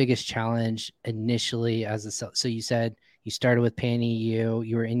 what was the biggest challenge initially as a seller? So you said you started with Pan-EU,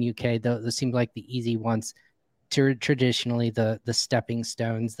 you were in UK. Those seemed like the easy ones, to traditionally the stepping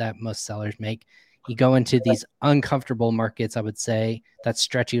stones that most sellers make. you go into these uncomfortable markets, I would say, that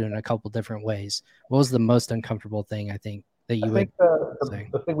stretch you in a couple different ways. What was the most uncomfortable thing, I think, that you would say?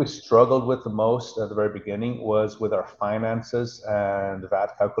 The thing we struggled with the most at the very beginning was with our finances and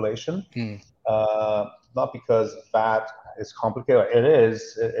VAT calculation. Not because VAT is complicated. It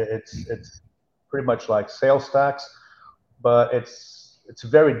is. It's pretty much like sales tax, but it's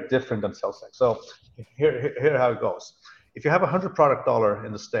very different than sales tax. So here how it goes. If you have $100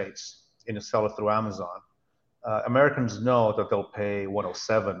 in the States and you sell it through Amazon, Americans know that they'll pay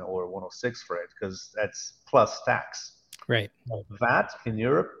 107 or 106 for it because that's plus tax. Right. VAT in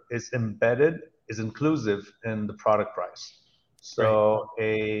Europe is inclusive in the product price. So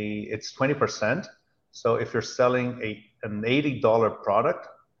it's 20%. So if you're selling an $80 product,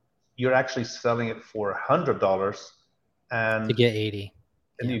 you're actually selling it for $100 and to get 80.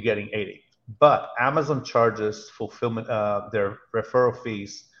 And you're getting 80. But Amazon charges fulfillment, their referral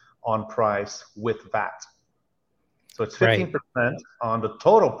fees on price with VAT. So it's 15% on the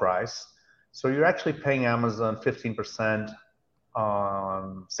total price. So you're actually paying Amazon 15%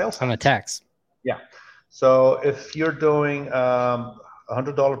 on sales tax. On a tax. Yeah. So if you're doing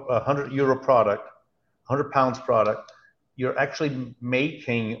 €100 product, 100 pounds product, you're actually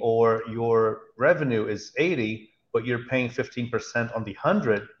making, or your revenue is 80, but you're paying 15% on the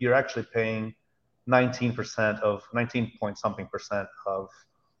 100, you're actually paying 19 point something percent of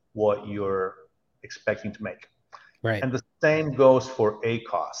what you're expecting to make. Right. And the same goes for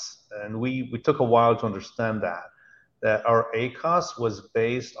ACOS. And we took a while to understand that our ACOS was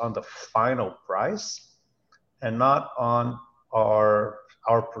based on the final price and not on our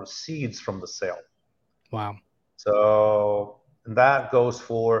proceeds from the sale. Wow. So that goes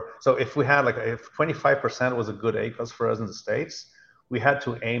for, so if we had if 25% was a good ACOS for us in the States, we had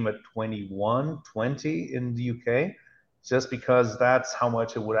to aim at 21, 20 in the UK, just because that's how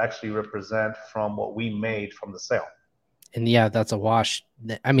much it would actually represent from what we made from the sale. And yeah, that's a wash.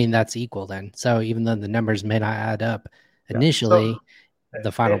 I mean, that's equal then. So even though the numbers may not add up initially,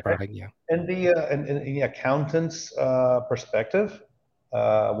 the final product, In the accountant's perspective,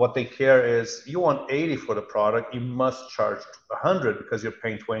 what they care is you want 80 for the product, you must charge 100 because you're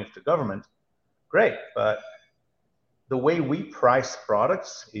paying 20 to the government. Great, but the way we price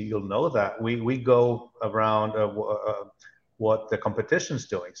products, you'll know that we go around what the competition's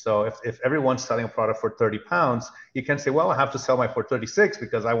doing. So if everyone's selling a product for 30 pounds, you can say, well, I have to sell mine for 36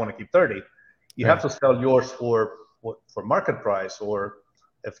 because I want to keep 30. You have to sell yours for market price, or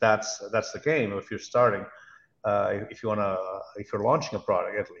if that's the game, if you're starting. If you're launching a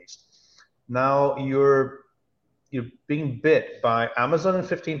product, at least. Now you're being bit by Amazon in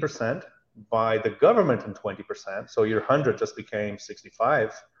 15%, by the government in 20%. So your 100 just became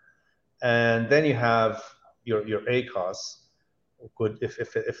 65, and then you have your ACOS. Good,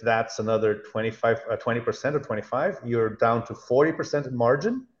 if that's another 20% or 25, you're down to 40% in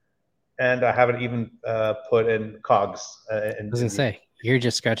margin, and I haven't even put in COGS. I was gonna say you're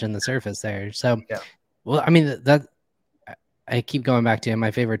just scratching the surface there. So. Yeah. Well, I mean, that I keep going back to it. My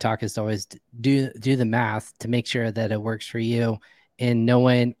favorite talk is to always do the math to make sure that it works for you. And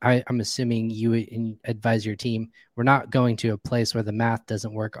knowing, I'm assuming you advise your team, we're not going to a place where the math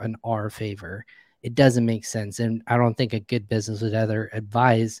doesn't work in our favor. It doesn't make sense. And I don't think a good business would ever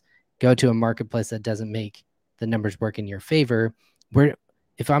advise go to a marketplace that doesn't make the numbers work in your favor.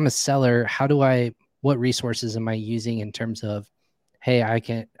 If I'm a seller, what resources am I using in terms of, hey, I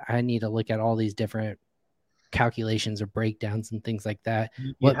need to look at all these different calculations or breakdowns and things like that.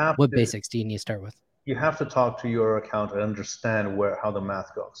 What basics do you need to start with? You have to talk to your accountant and understand how the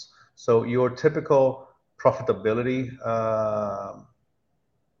math goes. So your typical profitability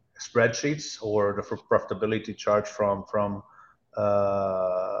spreadsheets, or the profitability chart from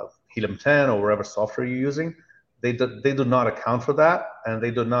Helium 10 or whatever software you're using, they do not account for that, and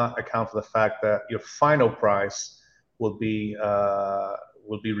they do not account for the fact that your final price will be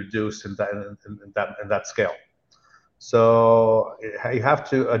reduced in that scale. So you have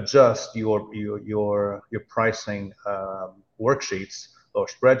to adjust your pricing worksheets or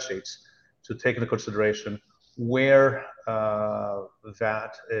spreadsheets to take into consideration where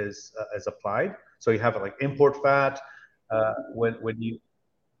VAT is applied. So you have import VAT.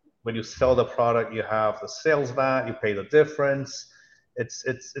 When you sell the product, you have the sales VAT. You pay the difference.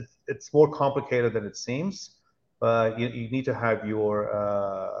 It's more complicated than it seems, but you need to have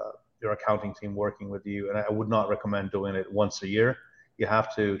your accounting team working with you, and I would not recommend doing it once a year. You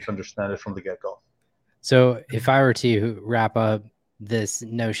have to understand it from the get-go. So if I were to wrap up this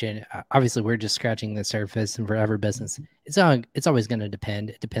notion, obviously we're just scratching the surface, and for every business, it's always going to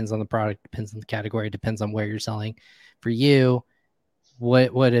depend. It depends on the product, depends on the category, depends on where you're selling. For you,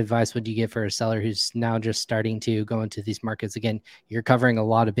 what advice would you give for a seller who's now just starting to go into these markets? Again, you're covering a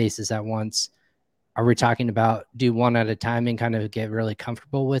lot of bases at once. Are we talking about do one at a time and kind of get really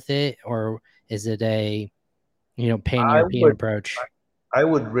comfortable with it, or is it a pan-European approach? I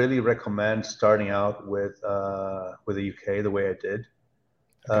would really recommend starting out with the UK the way I did,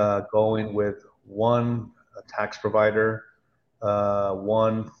 going with one tax provider,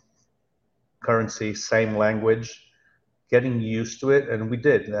 one currency, same language, getting used to it, and we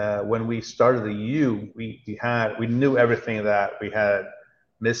did. When we started the EU, we knew everything that we had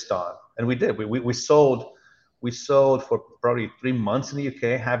missed on, and we did. We sold for probably 3 months in the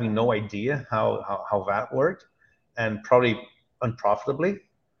UK, having no idea how that worked, and probably unprofitably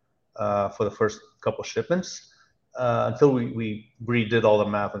for the first couple of shipments. Until we redid all the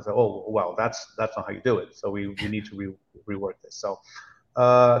math and said, oh well, that's not how you do it. So we need to rework this. So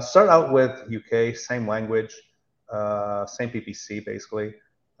start out with UK, same language, same PPC basically,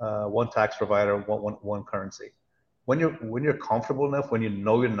 one tax provider, one currency. When you're comfortable enough, when you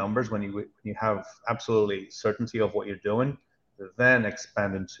know your numbers, when you have absolutely certainty of what you're doing, then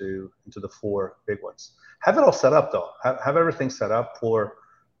expand into the four big ones. Have it all set up though. Have everything set up for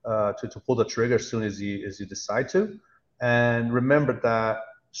to pull the trigger as soon as you decide to. And remember that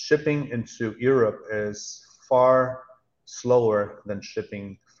shipping into Europe is far slower than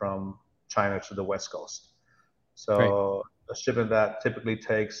shipping from China to the West Coast. So a shipment that typically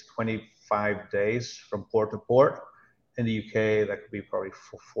takes 25 days from port to port. In the UK, that could be probably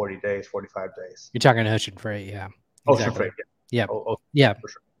 40 days, 45 days. You're talking ocean freight, yeah. Ocean freight, yeah. Oh, yeah. For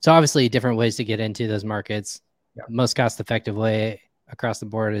sure. So obviously different ways to get into those markets. Yeah. Most cost-effective way across the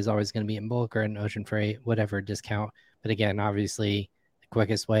board is always going to be in bulk or in ocean freight, whatever discount. But again, obviously the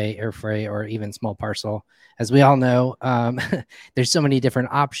quickest way, air freight or even small parcel. As we all know, there's so many different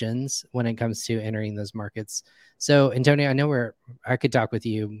options when it comes to entering those markets. So Antonio, I know I could talk with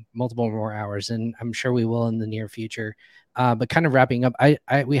you multiple more hours, and I'm sure we will in the near future. But kind of wrapping up,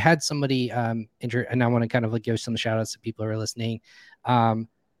 we had somebody and I want to kind of give some shout outs to people who are listening.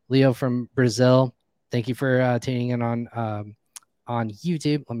 Leo from Brazil, thank you for tuning in on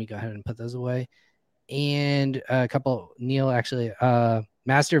YouTube. Let me go ahead and put those away. And a couple, Neil actually,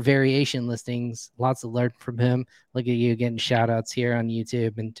 master variation listings, lots to learn from him. Look at you getting shout outs here on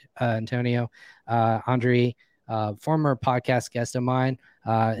YouTube. And Antonio, Andre, former podcast guest of mine,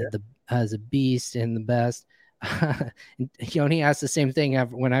 as a beast and the best. Yoni asked the same thing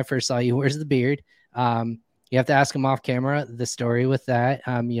when I first saw you. Where's the beard? You have to ask him off camera the story with that,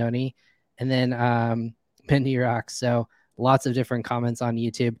 Yoni. And then Bindi rocks. So lots of different comments on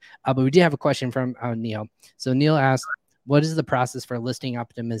YouTube. But we do have a question from Neil. So Neil asked, what is the process for listing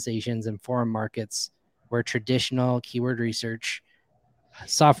optimizations in foreign markets where traditional keyword research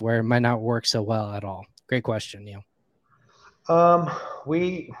software might not work so well at all? Great question, Neil.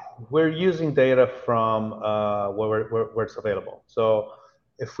 We're using data from where it's available. So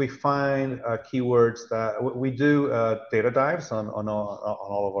if we find keywords that we do data dives on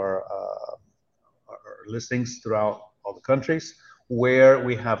all of our listings throughout all the countries where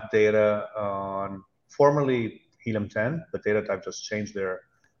we have data on formerly Helium 10, but data dive just changed their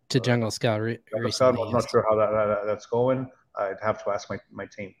to Jungle Scout recently. I'm not sure how that's going. I'd have to ask my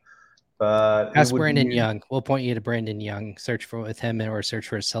team. But ask Brandon Young. We'll point you to Brandon Young. Search with him, or search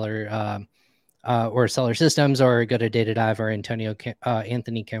for seller or seller systems, or go to Data Dive or Anthony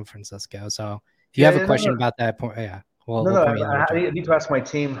Francisco. So if you have a question about that point, I need to ask my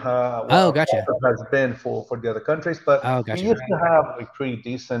team. Gotcha. Has been for the other countries, but we used to have a pretty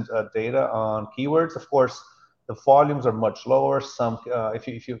decent data on keywords. Of course, the volumes are much lower. Some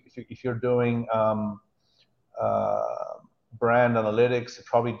if you're doing brand analytics, you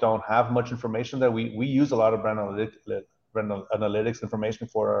probably don't have much information there. We use a lot of brand analytics information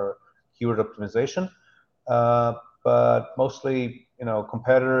for our keyword optimization, but mostly,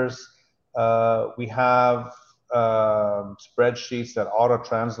 competitors. We have spreadsheets that auto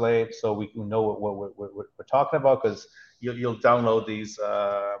translate, so we know what we're talking about, because you'll download these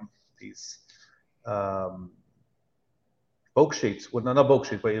bulk sheets. Well, not bulk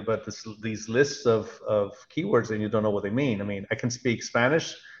sheets, but these lists of keywords, and you don't know what they mean. I mean, I can speak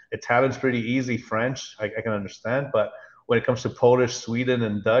Spanish, Italian's pretty easy, French I can understand, but when it comes to Polish, Sweden,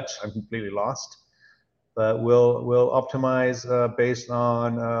 and Dutch, I'm completely lost. But we'll optimize based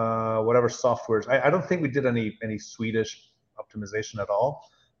on whatever softwares. I don't think we did any Swedish optimization at all,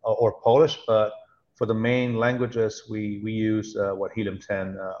 or Polish, but for the main languages, we use what Helium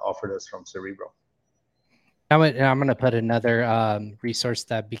 10 offered us from Cerebro. I'm going to put another resource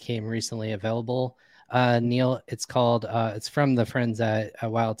that became recently available. Neil, it's called, it's from the friends at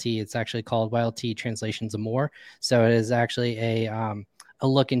YLT. It's actually called YLT Translations of More. So it is actually a a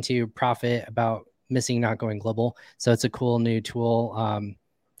look into Profit about missing not going global. So it's a cool new tool.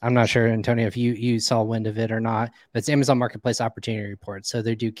 I'm not sure, Antonio, if you saw wind of it or not, but it's Amazon Marketplace Opportunity Report. So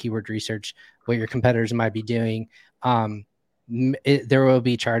they do keyword research, what your competitors might be doing. There will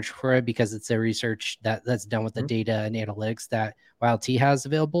be charged for it because it's a research that's done with the data and analytics that YLT has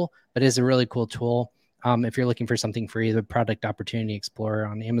available, but it's a really cool tool. If you're looking for something free, the Product Opportunity Explorer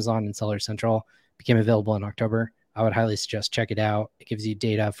on Amazon and Seller Central became available in October. I would highly suggest check it out. It gives you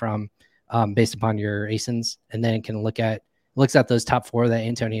data from based upon your ASINs, and then it can looks at those top 4 that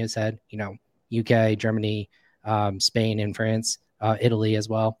Antonio said, UK, Germany, Spain, and France, Italy as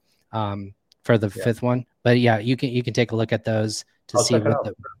well, for the 5th one. But yeah, you can take a look at those to see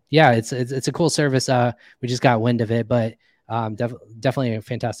what it's a cool service. We just got wind of it, but definitely a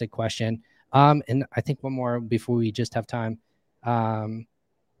fantastic question. And I think one more before we just have time.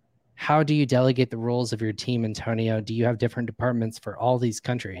 How do you delegate the roles of your team, Antonio? Do you have different departments for all these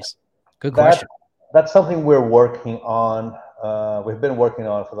countries? Good question. That's something we're working on. We've been working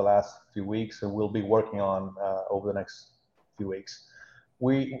on for the last few weeks, and we'll be working on over the next few weeks.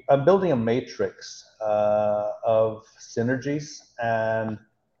 I'm building a matrix of synergies and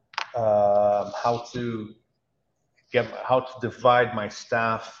how to divide my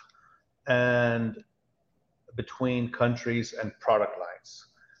staff and between countries and product lines.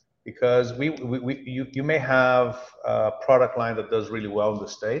 Because you may have a product line that does really well in the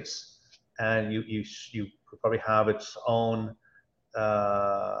States, and you could probably have its own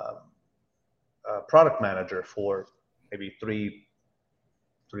product manager for maybe three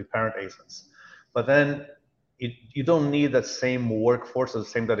parent ASINs. But then you don't need that same workforce or the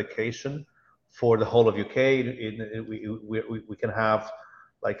same dedication for the whole of UK. We can have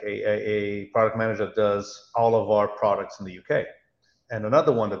like a product manager that does all of our products in the UK, and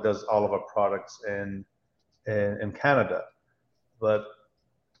another one that does all of our products in Canada.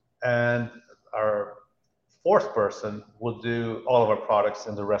 And our 4th person will do all of our products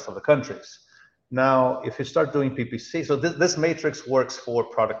in the rest of the countries. Now, if you start doing PPC, so this matrix works for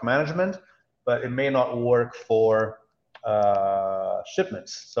product management, but it may not work for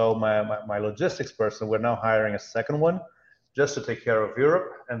shipments. So my logistics person, we're now hiring a 2nd one just to take care of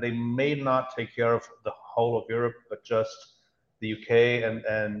Europe, and they may not take care of the whole of Europe, but just the UK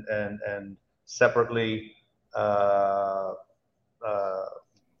and separately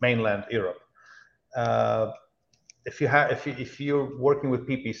mainland Europe. If you're working with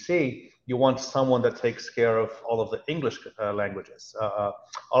PPC, you want someone that takes care of all of the English languages, all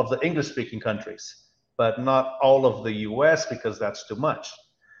of the English-speaking countries, but not all of the US, because that's too much.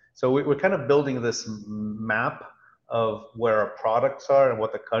 So we're kind of building this map of where our products are and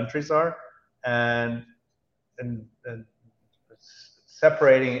what the countries are, and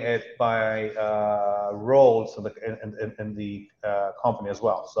separating it by roles in the company as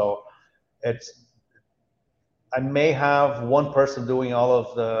well. So I may have one person doing all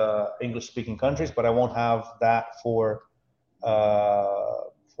of the English-speaking countries, but I won't have that for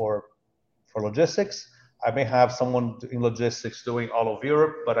logistics. I may have someone in logistics doing all of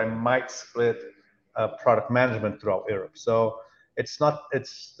Europe, but I might split product management throughout Europe. So it's not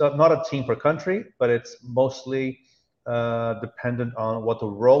a team per country, but it's mostly dependent on what the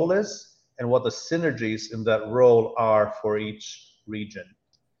role is and what the synergies in that role are for each region.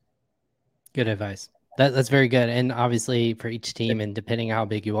 Good advice. That's very good. And obviously for each team, and depending on how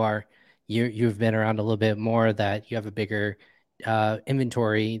big you are, you've been around a little bit more, that you have a bigger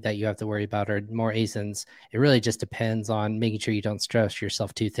inventory that you have to worry about, or more ASINs. It really just depends on making sure you don't stretch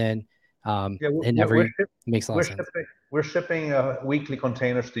yourself too thin. Makes a lot of sense. We're shipping weekly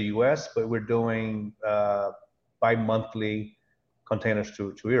containers to the US, but we're doing bi-monthly containers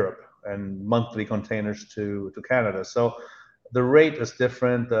to Europe and monthly containers to Canada. So the rate is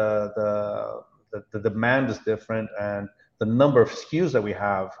different, the demand is different, and the number of SKUs that we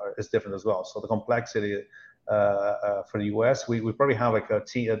have is different as well. So the complexity for the US, we probably have like a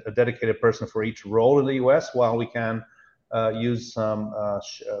dedicated person for each role in the US, while we can use some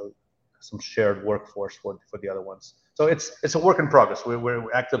shared workforce for the other ones. So it's a work in progress.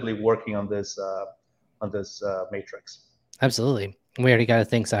 We're actively working on this matrix. Absolutely. We already got a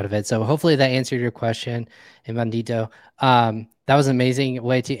thanks out of it. So hopefully that answered your question, Bandito. That was an amazing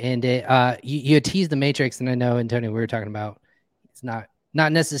way to end it. You teased the matrix, and I know, Antonio, we were talking about it's not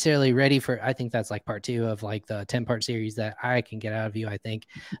necessarily ready for, I think that's like part 2 of like the 10-part series that I can get out of you, I think.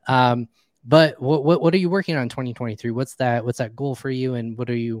 But what are you working on in 2023? What's that goal for you, and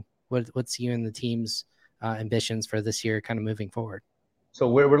what's you and the team's ambitions for this year kind of moving forward? So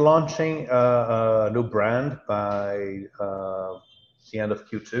we're launching a new brand by the end of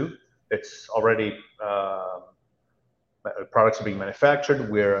Q2. It's already products are being manufactured.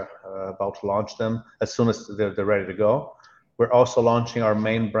 We're about to launch them as soon as they're ready to go. We're also launching our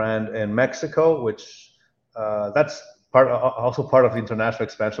main brand in Mexico, which that's also part of the international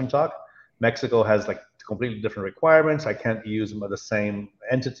expansion talk. Mexico has like completely different requirements. I can't use the same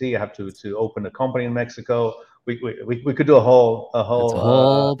entity. I have to open a company in Mexico. We could do a whole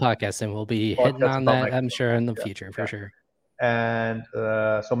podcast, and we'll be hitting on that, Mexico, I'm sure, in the future for sure. And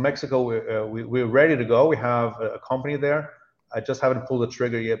so Mexico, we're ready to go. We have a company there. I just haven't pulled the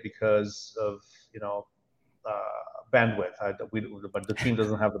trigger yet because of bandwidth. But the team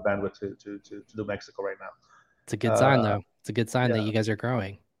doesn't have the bandwidth to do Mexico right now. It's a good sign, though. It's a good sign that you guys are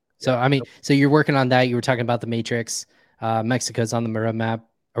growing. So I mean, so you're working on that. You were talking about the Matrix. Mexico's on the roadmap.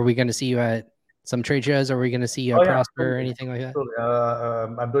 Are we going to see you at some trade shows? Or are we going to see you at Prosper or anything like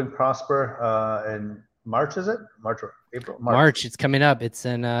that? I'm doing Prosper in March, is it? March or April? March. It's coming up. It's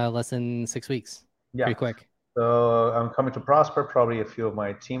in less than 6 weeks. Yeah. Pretty quick. So I'm coming to Prosper. Probably a few of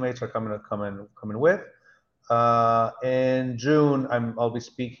my teammates are coming with. In June, I'll be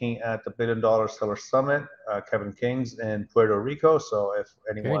speaking at the $1 Billion Seller Summit, Kevin King's in Puerto Rico. So if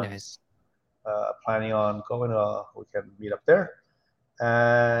anyone's planning on going, we can meet up there.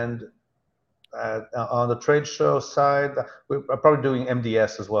 And on the trade show side, we're probably doing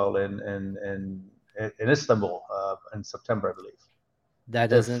MDS as well in Istanbul in September, I believe. That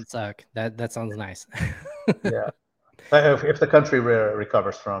doesn't suck. That sounds nice. Yeah, if the country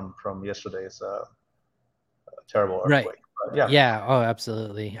recovers from yesterday's terrible earthquake. Right. Yeah. Oh,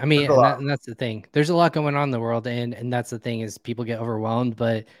 absolutely. I mean, and that's the thing. There's a lot going on in the world, and that's the thing is people get overwhelmed.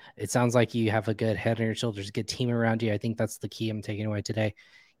 But it sounds like you have a good head on your shoulders, a good team around you. I think that's the key I'm taking away today.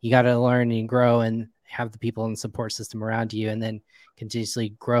 You got to learn and grow and have the people and support system around you, and then continuously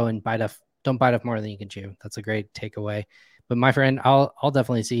grow and don't bite off more than you can chew. That's a great takeaway. But my friend, I'll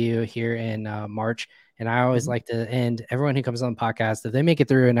definitely see you here in March. And I always like to end everyone who comes on the podcast, if they make it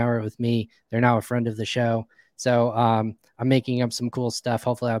through an hour with me, they're now a friend of the show. So I'm making up some cool stuff.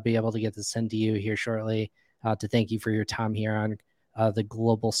 Hopefully I'll be able to get this sent to you here shortly to thank you for your time here on the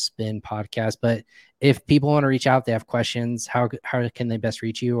Global Spin podcast. But if people want to reach out, they have questions, how can they best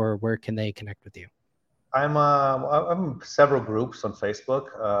reach you, or where can they connect with you? I'm several groups on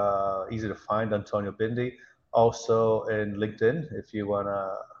Facebook, easy to find, Antonio Bindi. Also in LinkedIn, if you want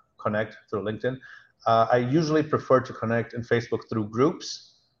to connect through LinkedIn. I usually prefer to connect in Facebook through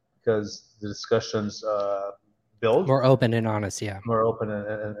groups because the discussions build. More open and honest, yeah. More open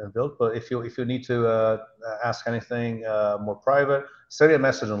and build. But if you need to ask anything more private, send me a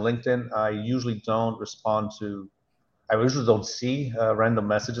message on LinkedIn. I usually don't see random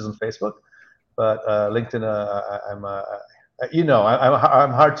messages on Facebook. But LinkedIn,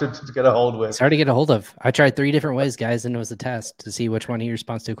 I'm hard to get a hold with. It's hard to get a hold of. I tried 3 different ways, guys, and it was a test to see which one he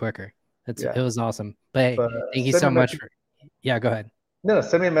responds to quicker. It was awesome. But thank you so much. Go ahead. No,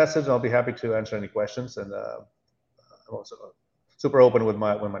 send me a message. I'll be happy to answer any questions. And I'm also super open with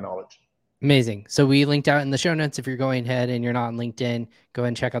my knowledge. Amazing. So we linked out in the show notes. If you're going ahead and you're not on LinkedIn, go ahead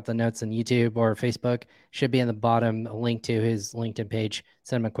and check out the notes on YouTube or Facebook. Should be in the bottom, a link to his LinkedIn page.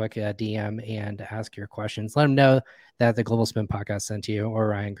 Send him a quick DM and ask your questions. Let him know that the Global Spin podcast sent to you or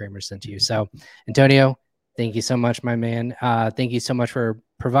Ryan Kramer sent to you. So, Antonio, thank you so much, my man. Thank you so much for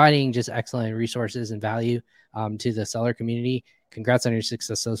providing just excellent resources and value to the seller community. Congrats on your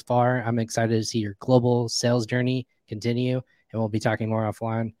success so far. I'm excited to see your global sales journey continue, and we'll be talking more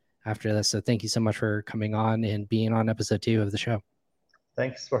offline after this. So thank you so much for coming on and being on episode 2 of the show.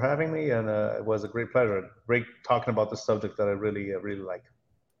 Thanks for having me. And it was a great pleasure. Great talking about the subject that I really like.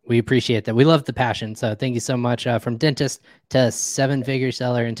 We appreciate that. We love the passion. So thank you so much. From dentist to 7-figure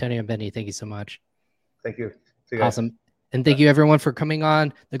seller, Antonio Bindi, thank you so much. Thank you. Awesome. And thank you everyone for coming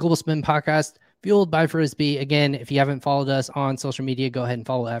on the Global Spin podcast, fueled by Frisbee. Again, if you haven't followed us on social media, go ahead and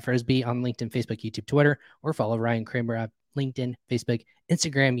follow at Frisbee on LinkedIn, Facebook, YouTube, Twitter, or follow Ryan Kramer at LinkedIn, Facebook,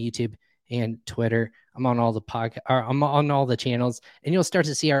 Instagram, YouTube, and Twitter. I'm on all the I'm on all the channels, and you'll start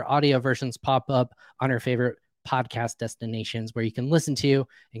to see our audio versions pop up on our favorite podcast destinations where you can listen to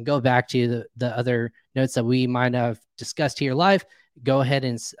and go back to the other notes that we might have discussed here live. Go ahead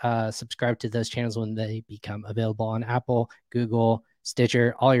and subscribe to those channels when they become available on Apple, Google,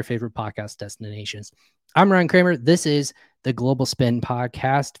 Stitcher, all your favorite podcast destinations. I'm Ryan Kramer. This is the Global Spin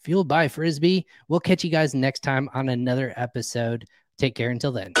podcast, fueled by Frisbee. We'll catch you guys next time on another episode. Take care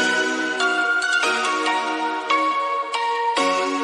until then.